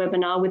Nigeria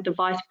webinar with the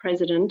Vice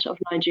President of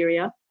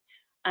Nigeria.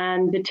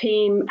 And the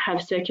team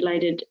have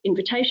circulated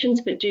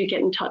invitations, but do get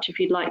in touch if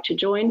you'd like to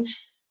join.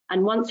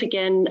 And once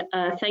again,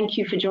 thank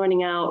you for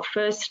joining our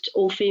first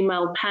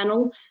all-female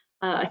panel.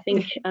 I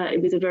think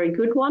it was a very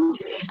good one,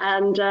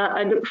 and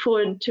I look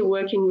forward to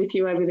working with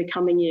you over the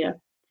coming year.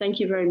 Thank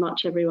you very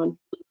much, everyone.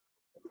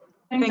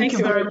 Thank you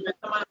very much,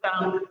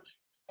 Samantha.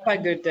 Have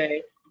a good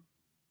day.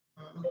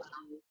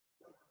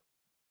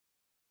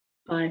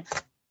 Bye.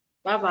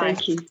 Bye-bye.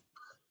 Thank you.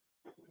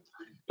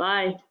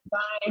 Bye.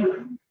 Bye.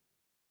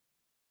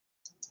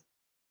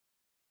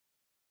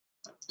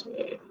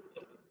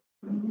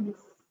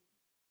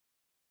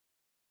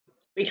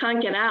 We can't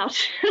get out.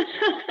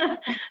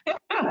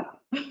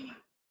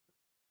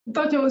 I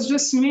thought it was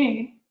just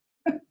me.